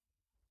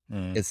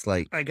 It's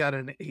like I got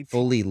an 18.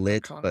 fully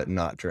lit, Arcana. but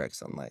not direct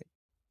sunlight.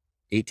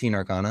 18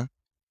 Arcana.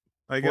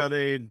 I got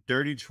a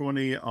dirty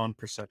 20 on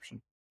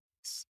perception.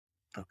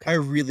 Okay. I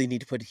really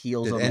need to put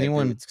heels Did on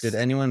anyone my boots. did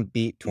anyone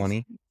beat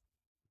 20?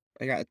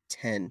 I got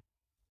 10.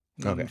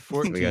 Okay.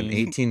 14. We got an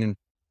 18 in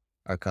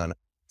Arcana.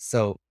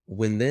 So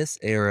when this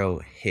arrow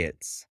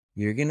hits,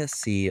 you're gonna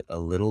see a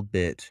little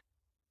bit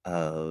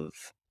of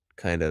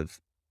kind of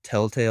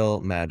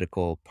telltale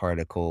magical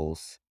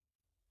particles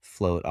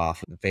float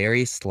off,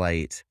 very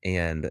slight,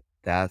 and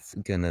that's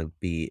gonna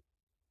be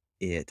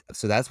it.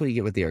 So that's what you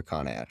get with the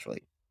Arcana,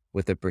 actually.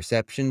 With the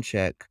perception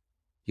check,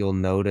 you'll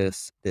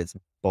notice this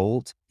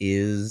bolt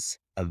is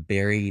a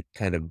very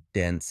kind of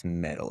dense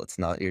metal. It's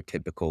not your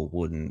typical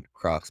wooden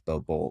crossbow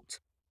bolt.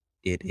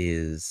 It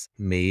is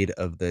made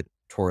of the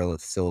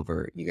Taurolith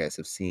silver you guys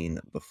have seen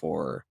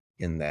before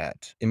in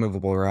that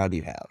immovable rod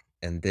you have.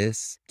 And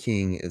this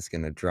king is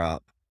going to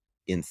drop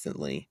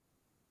instantly.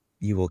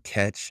 You will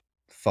catch,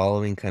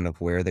 following kind of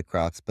where the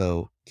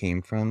crossbow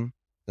came from,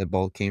 the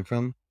bolt came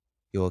from,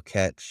 you will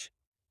catch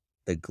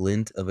the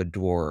glint of a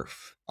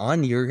dwarf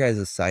on your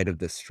guys' side of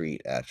the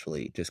street,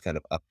 actually, just kind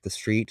of up the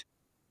street.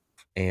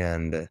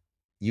 and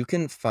you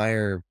can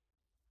fire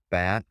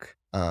back,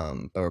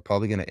 but we're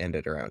probably going to end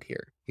it around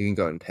here. You can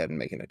go ahead and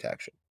make an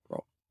attack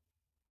roll.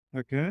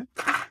 Okay.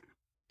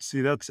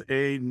 See, that's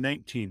a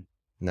 19.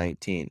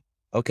 19.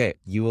 Okay,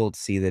 you will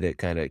see that it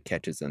kind of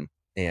catches him,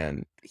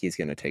 and he's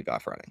going to take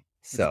off running.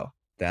 So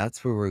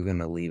that's where we're going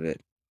to leave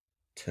it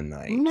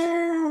tonight.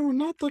 No,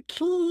 not the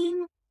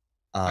king.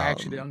 I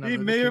actually don't know. He who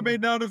the may or king may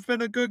is. not have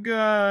been a good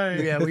guy.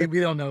 Yeah, we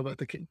don't know about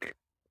the king.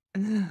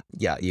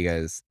 Yeah, you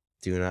guys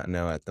do not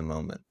know at the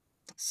moment.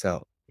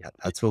 So yeah,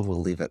 that's where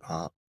we'll leave it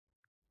off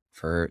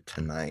for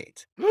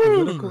tonight.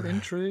 Political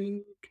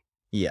intrigue.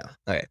 Yeah.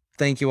 Okay.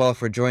 Thank you all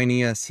for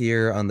joining us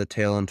here on the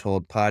Tale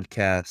Untold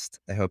podcast.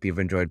 I hope you've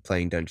enjoyed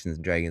playing Dungeons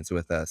and Dragons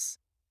with us.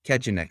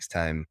 Catch you next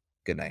time.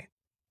 Good night.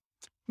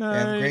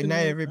 Have a great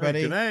night,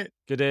 everybody. Good night.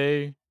 Good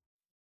day.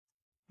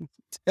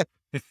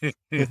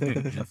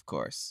 Of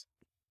course.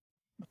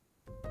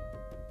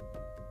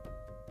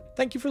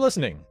 Thank you for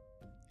listening.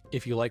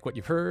 If you like what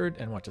you've heard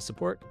and want to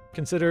support,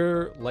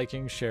 consider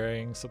liking,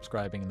 sharing,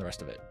 subscribing, and the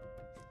rest of it.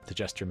 The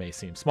gesture may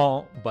seem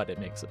small, but it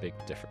makes a big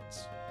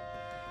difference.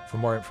 For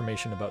more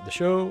information about the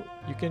show,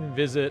 you can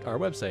visit our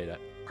website at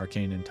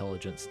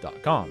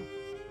arcaneintelligence.com.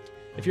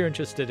 If you're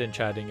interested in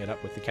chatting it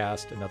up with the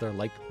cast and other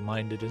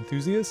like-minded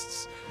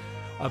enthusiasts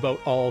about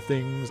all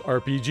things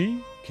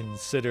RPG,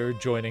 consider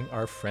joining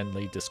our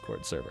friendly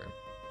Discord server.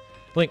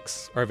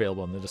 Links are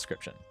available in the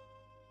description.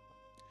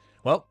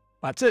 Well,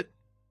 that's it.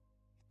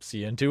 See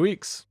you in 2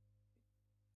 weeks.